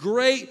is a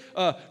great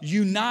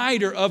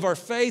uniter of our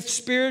faith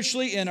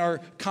spiritually and our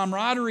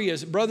camaraderie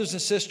as brothers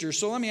and sisters.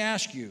 So let me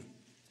ask you,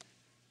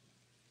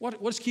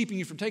 what's keeping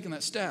you from taking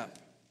that step?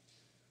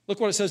 Look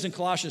what it says in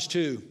Colossians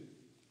 2.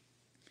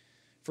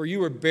 For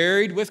you were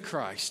buried with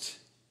Christ.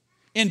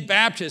 In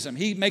baptism,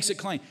 he makes it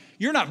plain.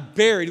 You're not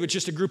buried with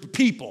just a group of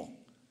people.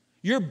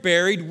 You're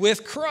buried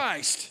with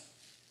Christ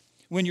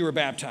when you were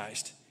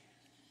baptized.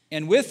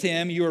 And with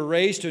him you were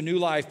raised to a new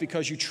life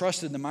because you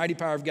trusted in the mighty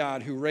power of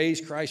God who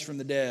raised Christ from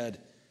the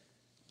dead.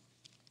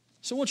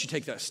 So won't you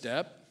take that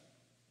step?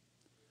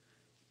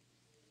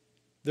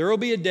 There will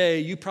be a day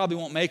you probably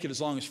won't make it as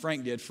long as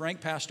Frank did.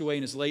 Frank passed away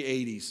in his late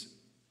 80s.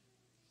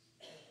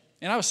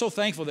 And I was so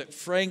thankful that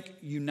Frank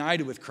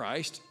united with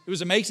Christ. It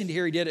was amazing to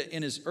hear he did it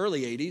in his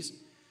early 80s.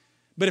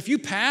 But if you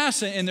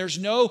pass and there's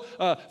no,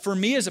 for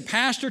me as a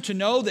pastor to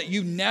know that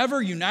you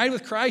never united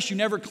with Christ, you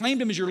never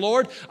claimed him as your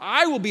Lord,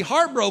 I will be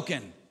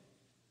heartbroken.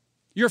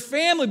 Your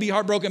family will be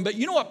heartbroken. But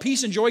you know what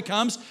peace and joy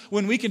comes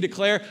when we can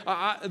declare,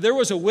 there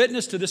was a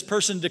witness to this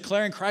person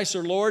declaring Christ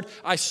their Lord.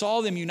 I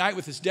saw them unite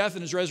with his death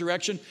and his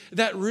resurrection.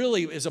 That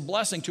really is a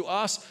blessing to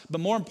us. But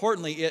more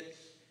importantly, it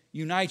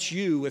unites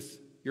you with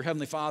your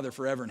Heavenly Father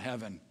forever in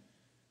heaven.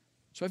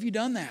 So have you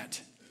done that?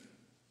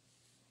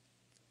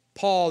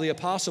 Paul, the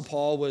Apostle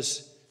Paul,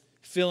 was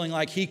feeling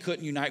like he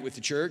couldn't unite with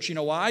the church. You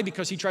know why?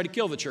 Because he tried to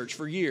kill the church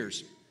for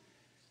years.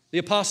 The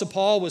Apostle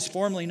Paul was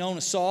formerly known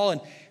as Saul,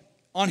 and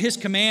on his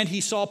command, he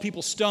saw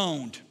people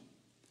stoned.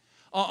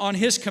 On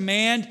his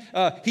command,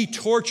 he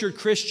tortured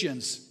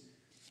Christians.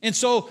 And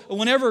so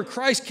whenever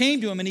Christ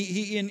came to him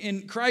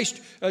and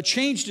Christ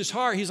changed his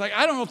heart, he's like,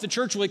 I don't know if the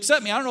church will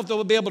accept me. I don't know if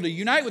they'll be able to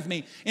unite with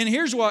me. And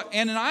here's what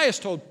Ananias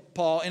told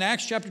Paul in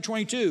Acts chapter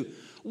 22.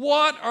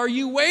 What are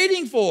you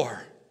waiting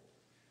for?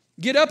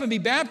 Get up and be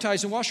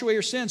baptized and wash away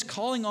your sins,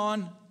 calling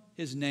on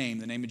his name,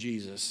 the name of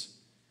Jesus.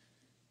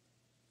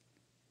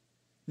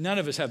 None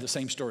of us have the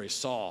same story as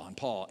Saul and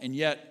Paul. And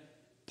yet,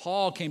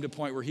 Paul came to a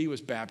point where he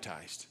was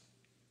baptized,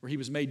 where he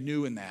was made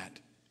new in that.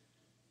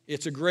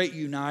 It's a great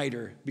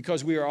uniter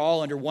because we are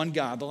all under one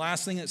God. The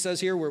last thing it says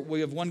here,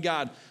 we have one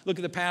God. Look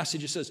at the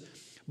passage. It says,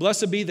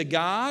 blessed be the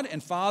God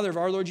and Father of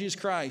our Lord Jesus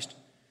Christ,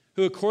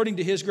 who according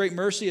to his great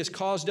mercy has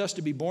caused us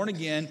to be born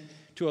again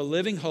to a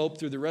living hope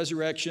through the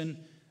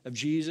resurrection of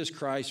Jesus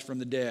Christ from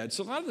the dead.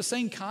 So a lot of the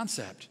same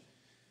concept.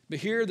 But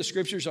here the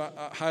scriptures are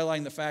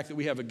highlighting the fact that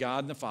we have a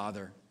God and a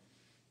Father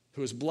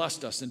who has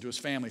blessed us into his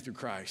family through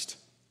Christ.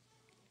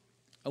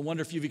 I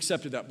wonder if you've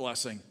accepted that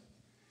blessing.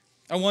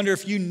 I wonder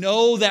if you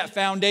know that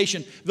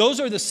foundation. Those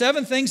are the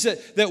 7 things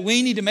that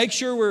we need to make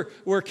sure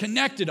we're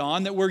connected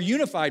on, that we're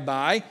unified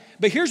by.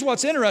 But here's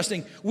what's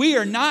interesting. We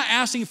are not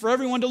asking for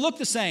everyone to look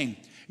the same.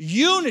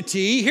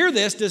 Unity, hear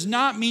this, does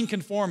not mean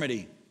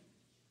conformity.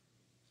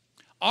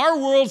 Our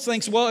world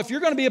thinks, well, if you're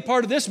going to be a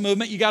part of this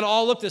movement, you got to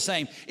all look the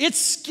same. It's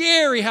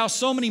scary how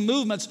so many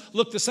movements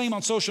look the same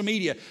on social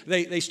media.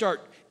 They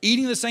start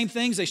eating the same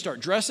things. They start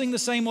dressing the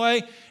same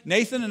way.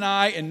 Nathan and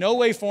I, in no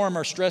way, form,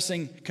 are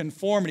stressing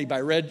conformity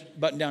by red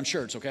button-down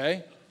shirts,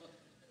 okay?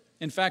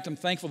 In fact, I'm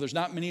thankful there's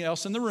not many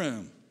else in the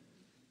room.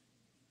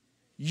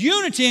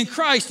 Unity in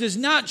Christ does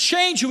not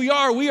change who we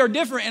are. We are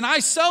different, and I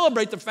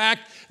celebrate the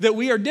fact that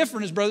we are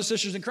different as brothers and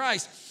sisters in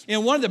Christ.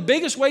 And one of the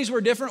biggest ways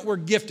we're different, we're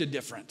gifted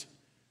different.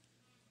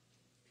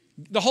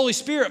 The Holy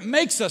Spirit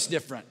makes us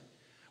different.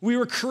 We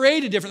were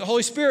created different. The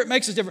Holy Spirit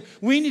makes us different.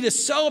 We need to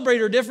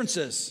celebrate our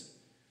differences.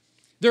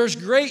 There's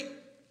great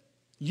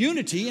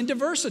unity and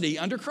diversity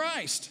under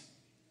Christ.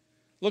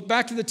 Look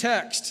back to the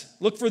text.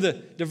 Look for the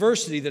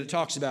diversity that it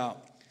talks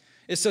about.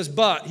 It says,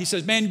 but. He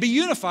says, man, be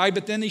unified,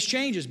 but then these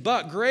changes.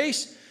 But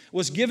grace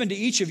was given to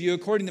each of you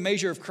according to the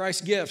measure of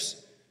Christ's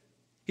gifts.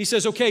 He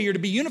says, okay, you're to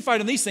be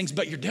unified on these things,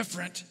 but you're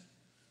different.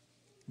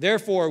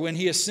 Therefore, when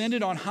he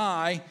ascended on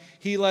high,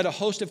 he led a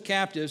host of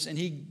captives, and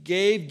he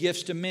gave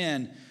gifts to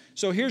men.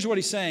 So here's what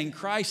he's saying.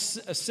 Christ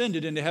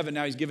ascended into heaven.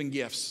 Now he's giving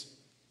gifts.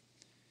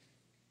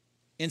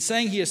 In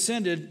saying he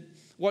ascended,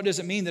 what does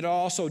it mean that it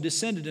also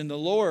descended in the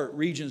lower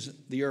regions of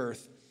the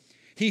earth?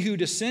 He who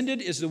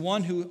descended is the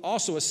one who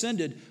also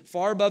ascended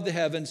far above the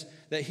heavens,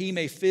 that he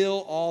may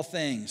fill all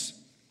things.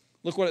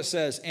 Look what it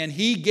says. And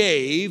he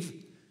gave.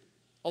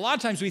 A lot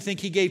of times we think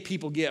he gave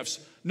people gifts.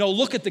 No,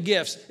 look at the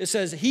gifts. It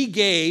says he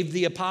gave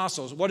the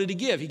apostles. What did he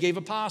give? He gave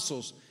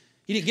apostles.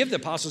 He didn't give the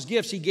apostles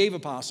gifts. He gave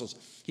apostles.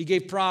 He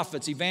gave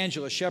prophets,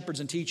 evangelists, shepherds,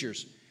 and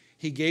teachers.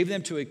 He gave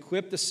them to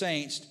equip the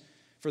saints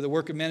for the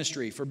work of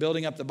ministry, for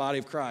building up the body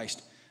of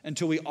Christ,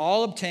 until we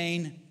all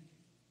obtain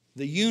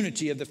the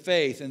unity of the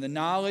faith and the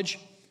knowledge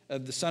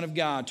of the Son of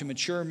God, to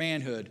mature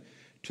manhood,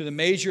 to the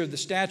measure of the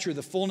stature of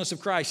the fullness of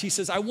Christ. He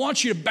says, I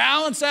want you to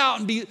balance out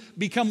and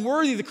become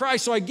worthy of the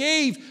Christ. So I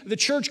gave the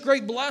church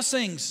great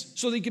blessings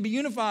so that you could be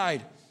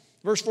unified.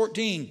 Verse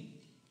 14,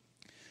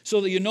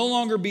 so that you no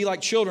longer be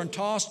like children,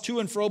 tossed to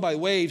and fro by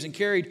waves and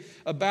carried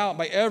about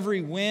by every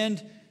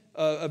wind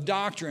of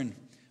doctrine,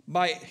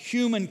 by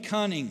human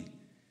cunning,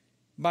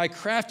 by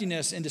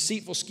craftiness and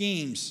deceitful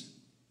schemes.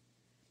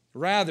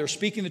 Rather,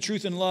 speaking the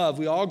truth in love,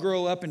 we all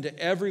grow up into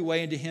every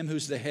way into him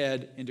who's the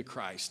head, into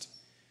Christ,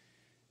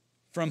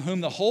 from whom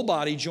the whole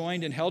body,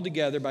 joined and held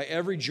together by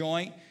every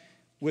joint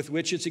with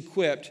which it's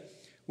equipped,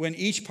 when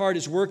each part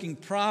is working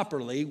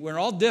properly, we're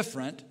all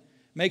different,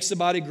 makes the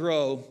body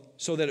grow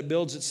so that it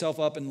builds itself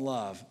up in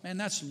love. Man,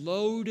 that's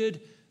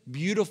loaded,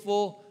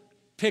 beautiful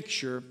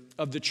picture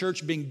of the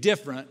church being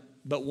different,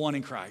 but one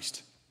in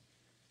Christ.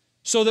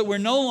 So that we're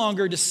no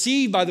longer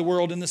deceived by the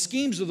world and the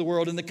schemes of the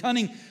world and the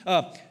cunning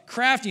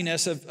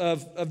craftiness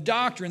of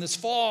doctrine that's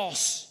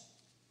false.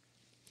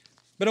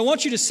 But I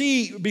want you to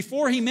see,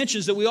 before he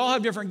mentions that we all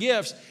have different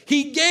gifts,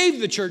 he gave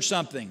the church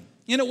something.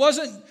 And it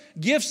wasn't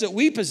gifts that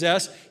we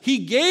possess. He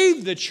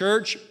gave the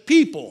church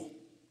people.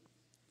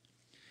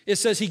 It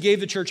says he gave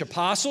the church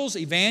apostles,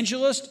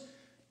 evangelists.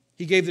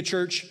 He gave the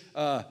church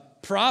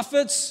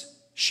prophets,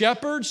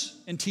 shepherds,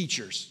 and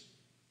teachers.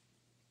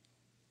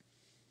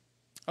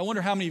 I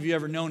wonder how many of you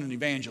have ever known an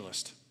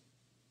evangelist?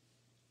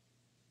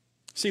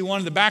 See one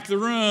in the back of the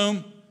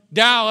room,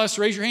 Dallas,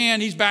 raise your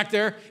hand, he's back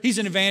there. He's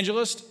an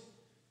evangelist.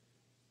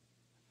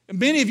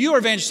 Many of you are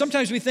evangelists.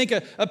 Sometimes we think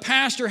a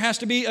pastor has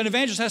to be, an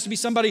evangelist has to be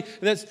somebody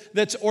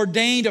that's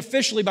ordained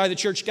officially by the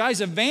church.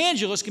 Guys,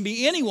 evangelists can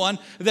be anyone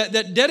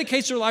that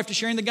dedicates their life to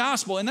sharing the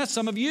gospel, and that's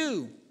some of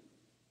you.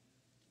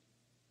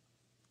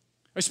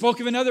 I spoke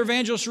of another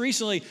evangelist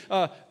recently.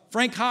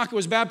 Frank Hawk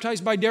was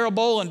baptized by Darrell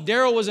Boland.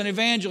 Darrell was an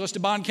evangelist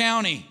to Bond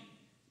County.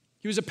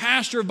 He was a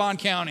pastor of Bond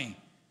County.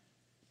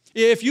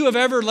 If you have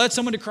ever led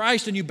someone to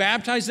Christ and you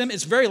baptize them,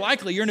 it's very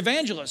likely you're an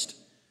evangelist.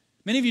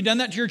 Many of you have done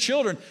that to your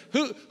children.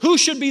 Who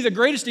should be the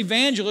greatest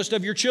evangelist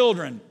of your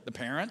children? The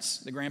parents,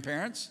 the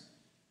grandparents.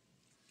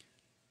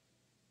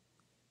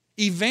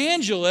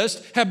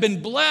 Evangelists have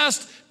been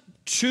blessed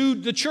to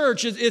the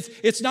church.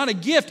 It's not a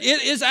gift.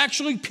 It is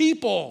actually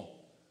people.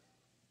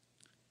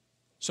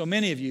 So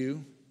many of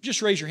you,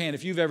 just raise your hand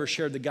if you've ever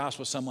shared the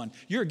gospel with someone.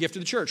 You're a gift to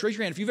the church. Raise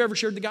your hand if you've ever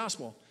shared the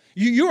gospel.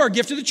 You are a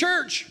gift to the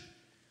church.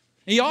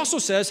 And he also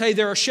says, hey,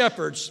 there are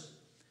shepherds.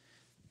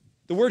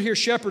 The word here,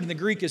 shepherd, in the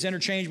Greek is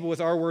interchangeable with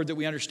our word that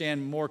we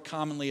understand more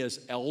commonly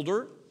as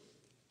elder.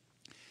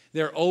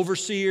 They're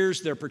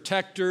overseers, they're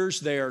protectors,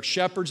 they are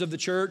shepherds of the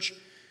church.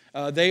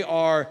 They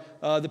are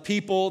the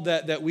people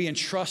that we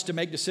entrust to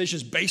make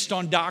decisions based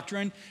on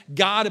doctrine.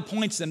 God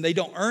appoints them. They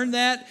don't earn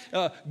that.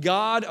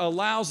 God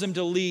allows them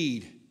to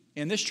lead.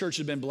 And this church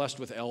has been blessed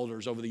with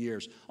elders over the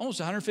years. Almost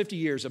 150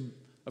 years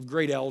of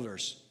great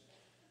elders.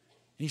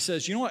 And he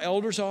says, you know what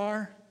elders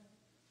are?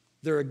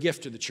 They're a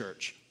gift to the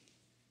church.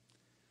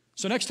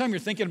 So next time you're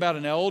thinking about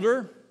an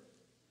elder,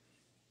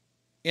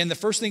 and the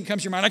first thing that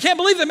comes to your mind, I can't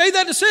believe they made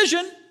that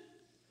decision.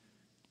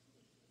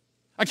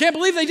 I can't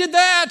believe they did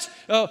that.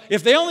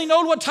 If they only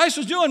knowed what Tice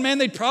was doing, man,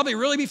 they'd probably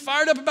really be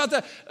fired up about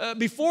that.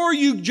 Before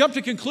you jump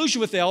to conclusion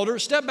with the elder,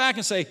 step back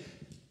and say,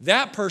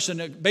 that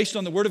person, based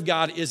on the Word of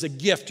God, is a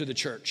gift to the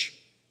church.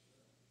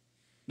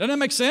 Doesn't that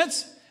make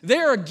sense? They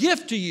are a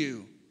gift to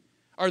you.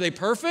 Are they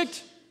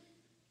perfect?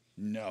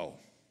 No.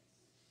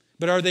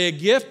 But are they a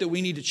gift that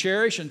we need to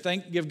cherish and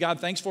give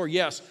God thanks for?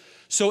 Yes.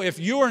 So if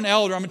you're an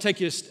elder, I'm going to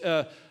take you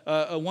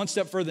one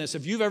step further than this.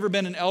 If you've ever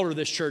been an elder of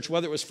this church,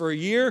 whether it was for a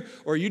year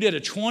or you did a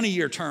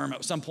 20-year term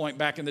at some point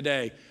back in the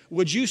day,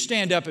 would you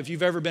stand up if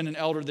you've ever been an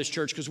elder of this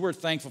church? Because we're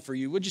thankful for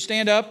you. Would you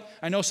stand up?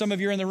 I know some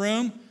of you are in the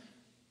room.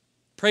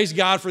 Praise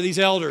God for these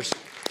elders.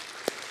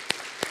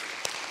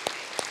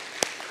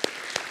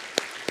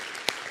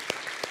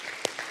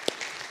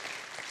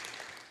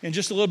 In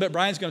just a little bit,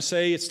 Brian's going to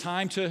say it's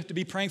time to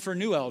be praying for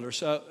new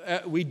elders.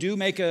 We do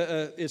make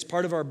it's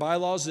part of our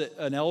bylaws that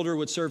an elder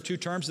would serve 2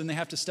 terms, and they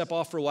have to step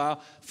off for a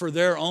while for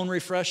their own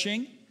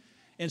refreshing.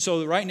 And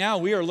so right now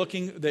we are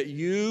looking that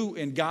you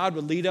and God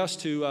would lead us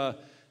to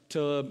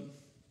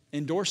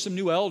endorse some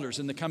new elders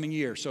in the coming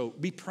year. So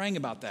be praying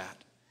about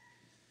that.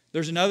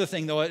 There's another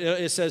thing, though.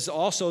 It says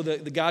also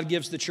that God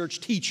gives the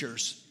church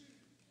teachers.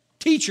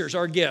 Teachers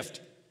are a gift.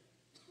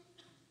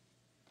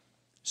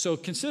 So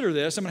consider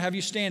this. I'm going to have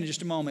you stand in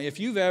just a moment. If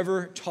you've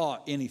ever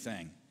taught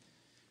anything,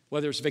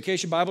 whether it's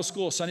Vacation Bible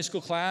School, a Sunday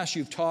school class,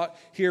 you've taught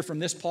here from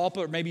this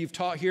pulpit, or maybe you've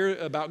taught here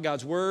about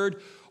God's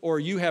Word, or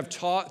you have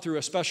taught through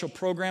a special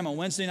program on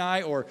Wednesday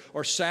night or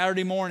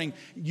Saturday morning,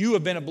 you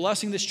have been a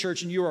blessing to this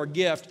church and you are a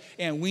gift,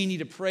 and we need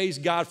to praise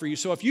God for you.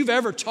 So if you've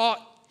ever taught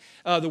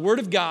the Word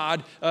of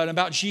God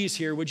about Jesus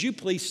here, would you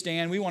please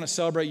stand? We want to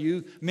celebrate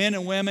you. Men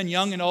and women,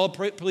 young and old,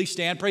 please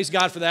stand. Praise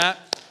God for that.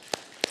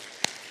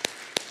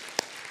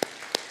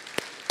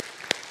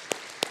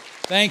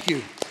 Thank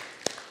you.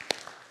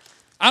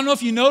 I don't know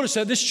if you noticed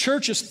that this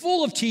church is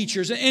full of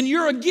teachers, and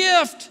you're a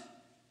gift.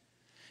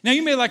 Now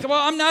you may be like, well,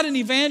 I'm not an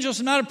evangelist,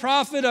 I'm not a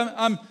prophet,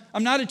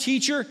 I'm not a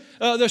teacher.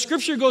 The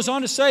scripture goes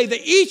on to say that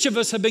each of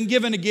us have been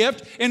given a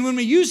gift, and when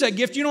we use that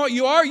gift, you know what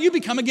you are? You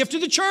become a gift to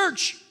the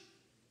church.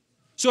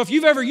 So if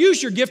you've ever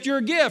used your gift, you're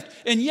a gift.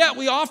 And yet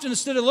we often,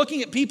 instead of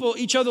looking at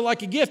each other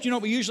like a gift, you know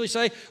what we usually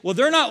say? Well,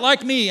 they're not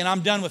like me, and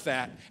I'm done with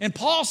that. And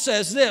Paul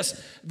says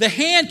this, the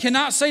hand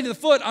cannot say to the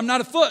foot, I'm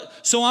not a foot,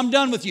 so I'm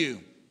done with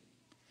you.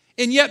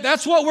 And yet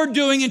that's what we're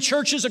doing in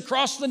churches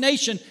across the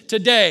nation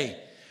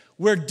today.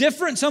 We're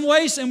different in some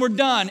ways, and we're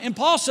done. And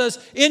Paul says,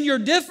 in your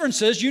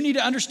differences, you need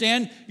to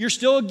understand you're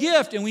still a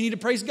gift, and we need to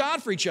praise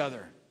God for each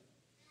other.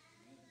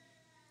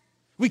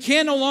 We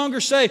can no longer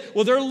say,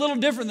 well, they're a little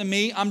different than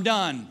me, I'm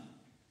done.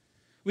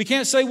 We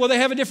can't say, well, they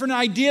have a different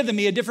idea than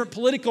me, a different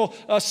political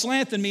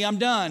slant than me, I'm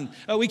done.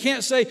 We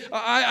can't say,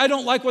 I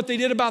don't like what they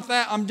did about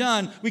that, I'm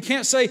done. We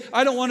can't say,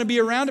 I don't want to be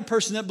around a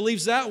person that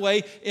believes that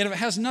way, and if it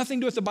has nothing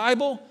to do with the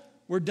Bible,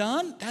 we're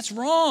done? That's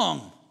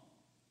wrong.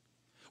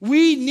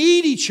 We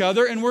need each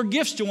other, and we're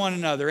gifts to one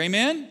another,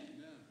 amen?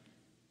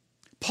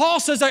 Paul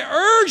says, I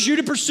urge you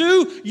to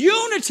pursue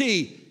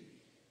unity.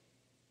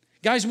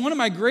 Guys, one of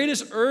my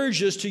greatest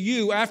urges to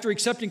you after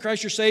accepting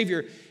Christ your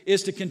Savior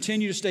is to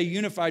continue to stay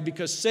unified,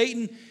 because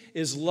Satan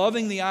is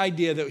loving the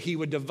idea that he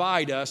would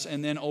divide us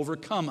and then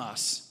overcome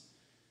us.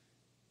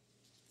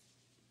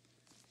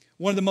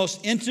 One of the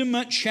most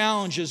intimate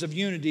challenges of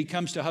unity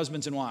comes to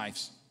husbands and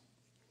wives.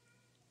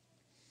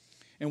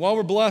 And while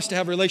we're blessed to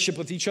have a relationship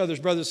with each other's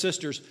brothers and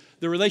sisters,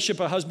 the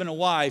relationship of husband and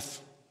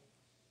wife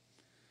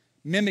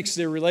mimics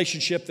the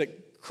relationship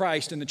that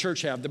Christ and the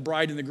church have, the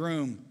bride and the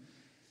groom.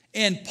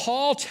 And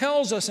Paul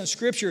tells us in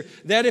Scripture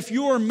that if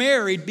you are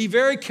married, be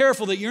very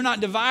careful that you're not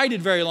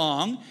divided very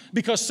long,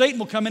 because Satan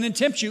will come in and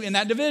tempt you in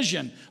that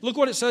division. Look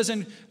what it says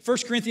in 1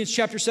 Corinthians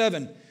chapter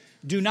 7.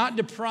 Do not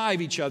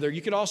deprive each other.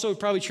 You could also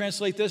probably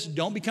translate this,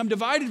 don't become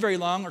divided very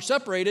long or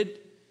separated.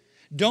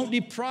 Don't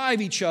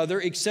deprive each other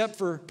except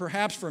for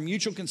perhaps for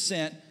mutual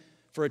consent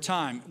for a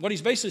time. What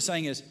he's basically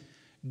saying is,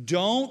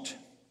 don't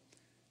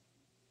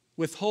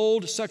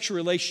withhold sexual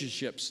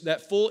relationships,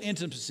 that full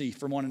intimacy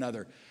from one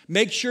another.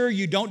 Make sure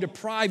you don't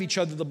deprive each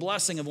other of the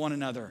blessing of one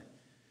another.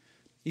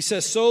 He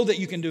says, so that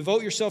you can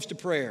devote yourselves to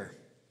prayer.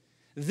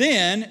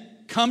 Then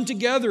come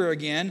together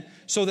again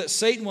so that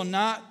Satan will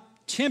not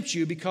tempt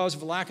you because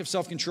of a lack of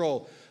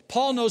self-control.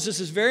 Paul knows this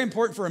is very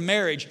important for a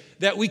marriage,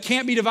 that we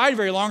can't be divided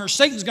very long or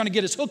Satan's going to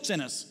get his hooks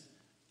in us.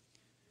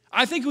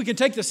 I think we can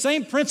take the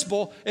same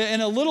principle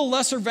and a little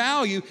lesser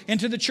value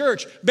into the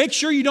church. Make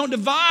sure you don't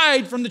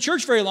divide from the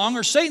church very long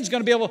or Satan's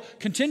going to be able to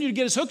continue to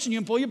get his hooks in you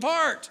and pull you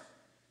apart.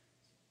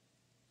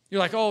 You're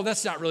like, oh,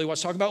 that's not really what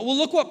it's talking about. Well,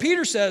 look what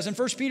Peter says in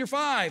 1 Peter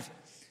 5.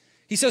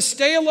 He says,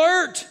 stay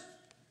alert.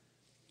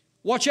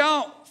 Watch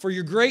out for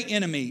your great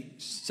enemy.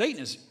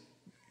 Satan is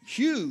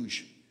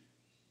huge,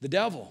 the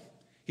devil.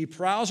 He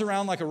prowls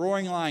around like a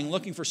roaring lion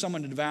looking for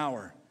someone to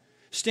devour.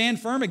 Stand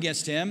firm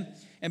against him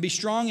and be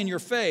strong in your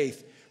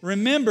faith.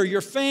 Remember,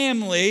 your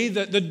family,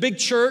 the big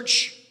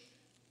church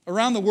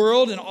around the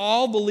world, and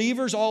all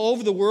believers all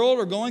over the world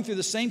are going through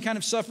the same kind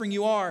of suffering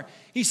you are.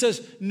 He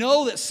says,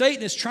 know that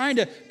Satan is trying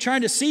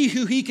to see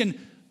who he can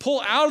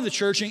pull out of the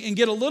church and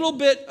get a little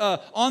bit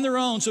on their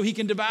own so he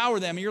can devour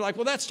them. And you're like,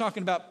 well, that's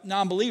talking about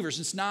non-believers.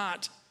 It's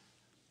not.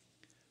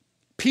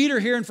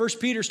 Peter here in 1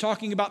 Peter is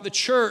talking about the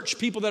church,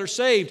 people that are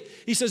saved.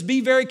 He says,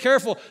 be very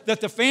careful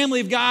that the family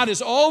of God is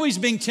always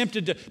being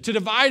tempted to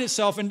divide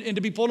itself and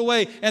to be pulled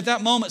away. At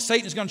that moment,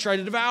 Satan is going to try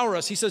to devour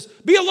us. He says,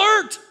 be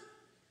alert.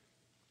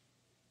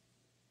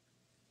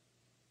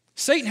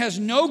 Satan has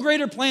no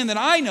greater plan that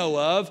I know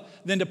of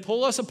than to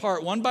pull us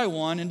apart one by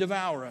one and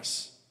devour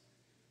us.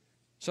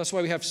 So that's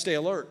why we have to stay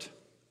alert.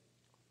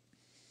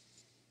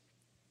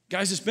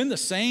 Guys, it's been the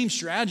same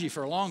strategy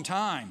for a long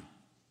time.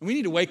 We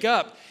need to wake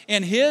up.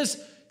 And his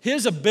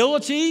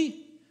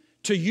ability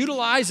to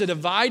utilize a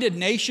divided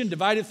nation,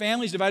 divided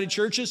families, divided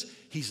churches,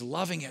 he's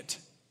loving it.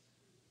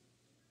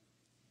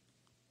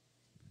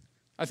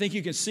 I think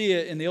you can see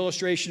it in the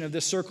illustration of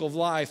this circle of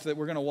life that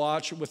we're going to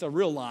watch with a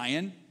real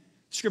lion.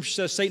 Scripture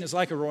says Satan is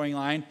like a roaring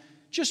lion.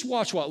 Just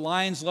watch what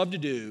lions love to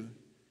do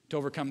to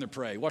overcome their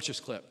prey. Watch this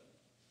clip.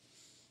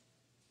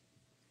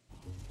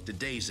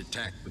 Today's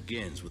attack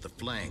begins with the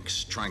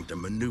flanks trying to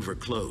maneuver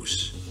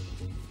close.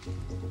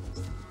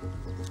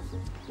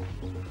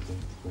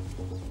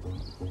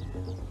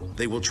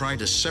 They will try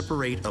to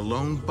separate a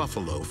lone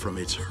buffalo from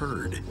its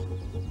herd.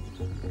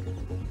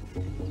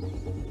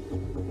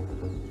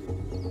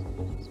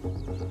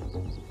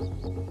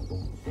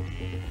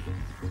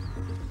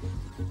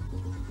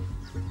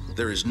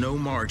 There is no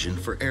margin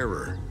for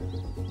error.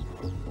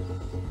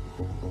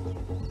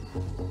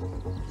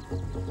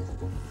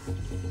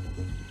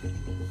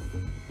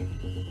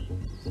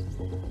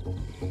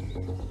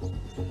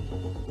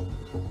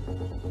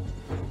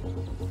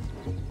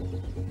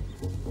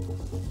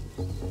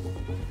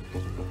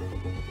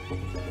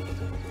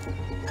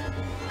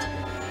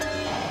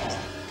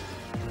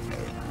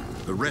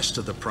 The rest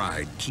of the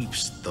pride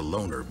keeps the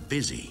loner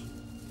busy,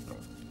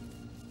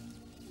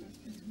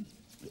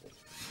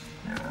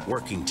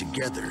 working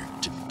together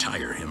to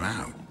tire him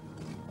out.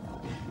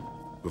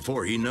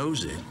 Before he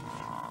knows it,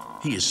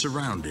 he is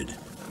surrounded.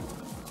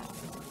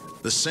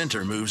 The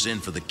center moves in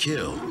for the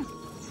kill,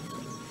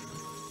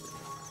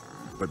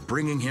 but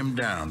bringing him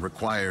down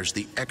requires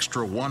the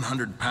extra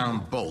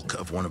 100-pound bulk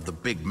of one of the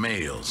big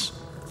males.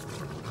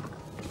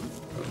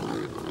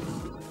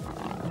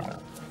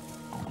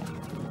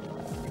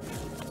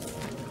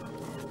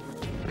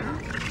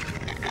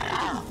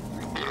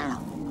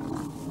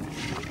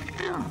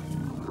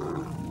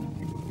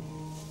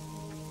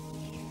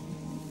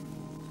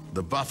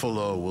 The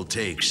buffalo will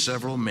take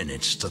several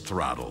minutes to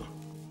throttle.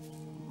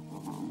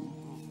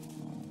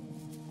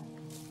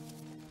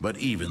 But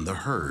even the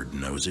herd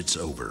knows it's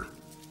over.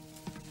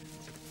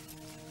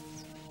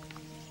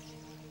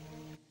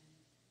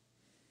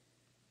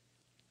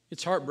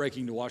 It's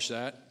heartbreaking to watch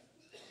that.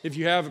 If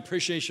you have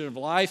appreciation of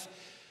life,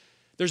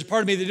 there's a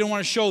part of me that didn't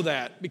want to show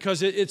that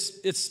because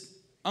it's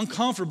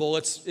uncomfortable,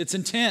 it's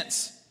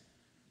intense.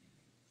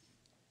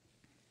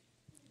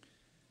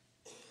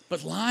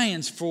 But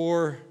lions,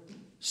 for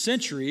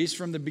centuries,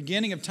 from the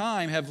beginning of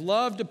time, have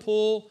loved to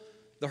pull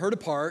the herd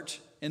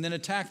apart and then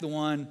attack the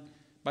one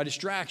by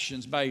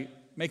distractions, by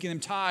making them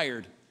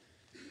tired,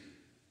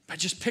 by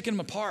just picking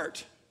them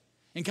apart.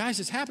 And guys,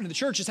 it's happened in the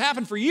church. It's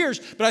happened for years,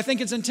 but I think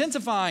it's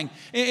intensifying.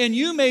 And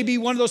you may be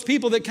one of those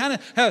people that kind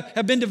of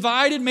have been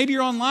divided. Maybe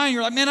you're online.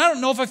 You're like, man, I don't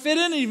know if I fit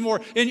in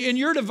anymore. And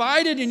you're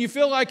divided and you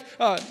feel like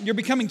you're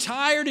becoming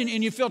tired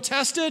and you feel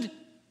tested.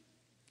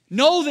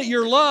 Know that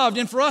you're loved.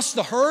 And for us,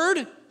 the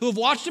herd, who have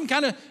watched them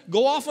kind of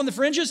go off on the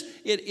fringes,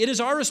 it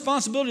is our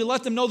responsibility to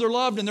let them know they're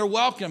loved and they're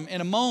welcome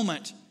in a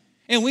moment.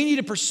 And we need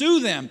to pursue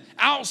them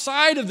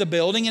outside of the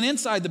building and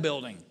inside the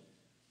building.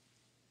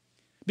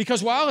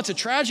 Because while it's a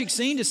tragic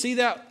scene to see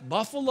that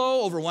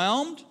buffalo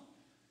overwhelmed,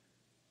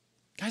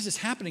 guys, it's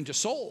happening to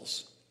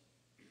souls.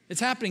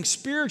 It's happening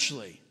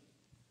spiritually.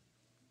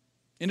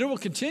 And it will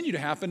continue to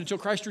happen until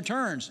Christ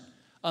returns,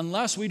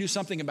 unless we do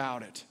something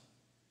about it.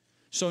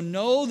 So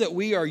know that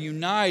we are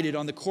united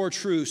on the core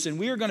truths, and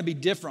we are going to be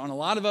different on a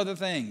lot of other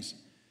things.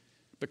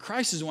 But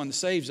Christ is the one that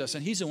saves us,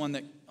 and He's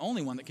the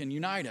only one that can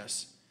unite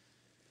us.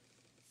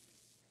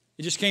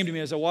 It just came to me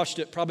as I watched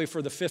it probably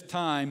for the 5th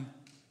time.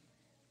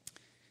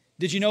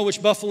 Did you know which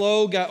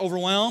buffalo got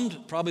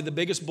overwhelmed? Probably the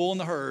biggest bull in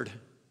the herd.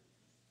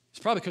 It's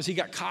probably because he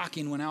got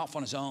cocky and went off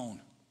on his own.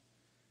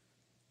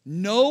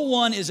 No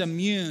one is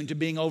immune to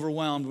being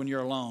overwhelmed when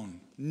you're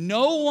alone.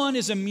 No one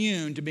is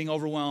immune to being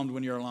overwhelmed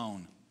when you're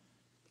alone.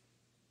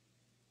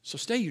 So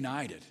stay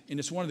united. And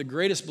it's one of the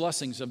greatest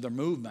blessings of the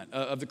movement,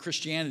 of the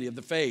Christianity, of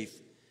the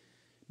faith.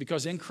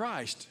 Because in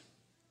Christ,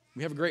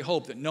 we have a great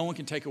hope that no one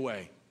can take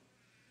away.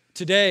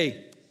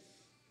 Today,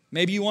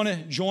 maybe you want to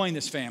join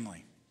this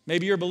family.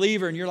 Maybe you're a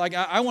believer and you're like,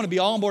 I want to be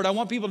all on board. I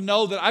want people to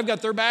know that I've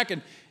got their back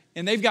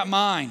and they've got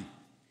mine.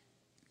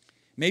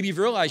 Maybe you've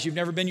realized you've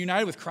never been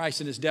united with Christ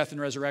in His death and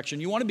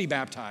resurrection. You want to be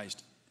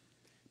baptized.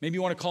 Maybe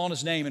you want to call on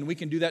His name, and we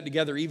can do that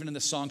together even in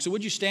this song. So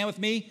would you stand with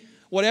me?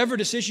 Whatever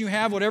decision you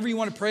have, whatever you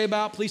want to pray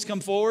about, please come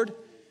forward.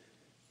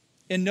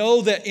 And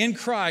know that in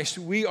Christ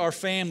we are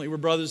family. We're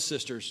brothers and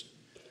sisters.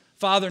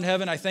 Father in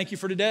heaven, I thank You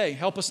for today.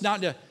 Help us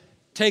not to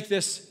take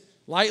this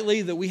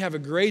lightly, that we have a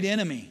great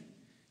enemy.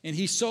 And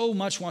he so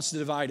much wants to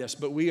divide us,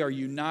 but we are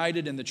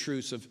united in the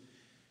truths of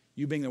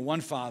You being the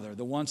one Father,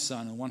 the one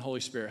Son, and the one Holy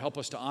Spirit. Help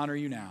us to honor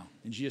you now.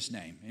 In Jesus'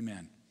 name,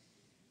 amen.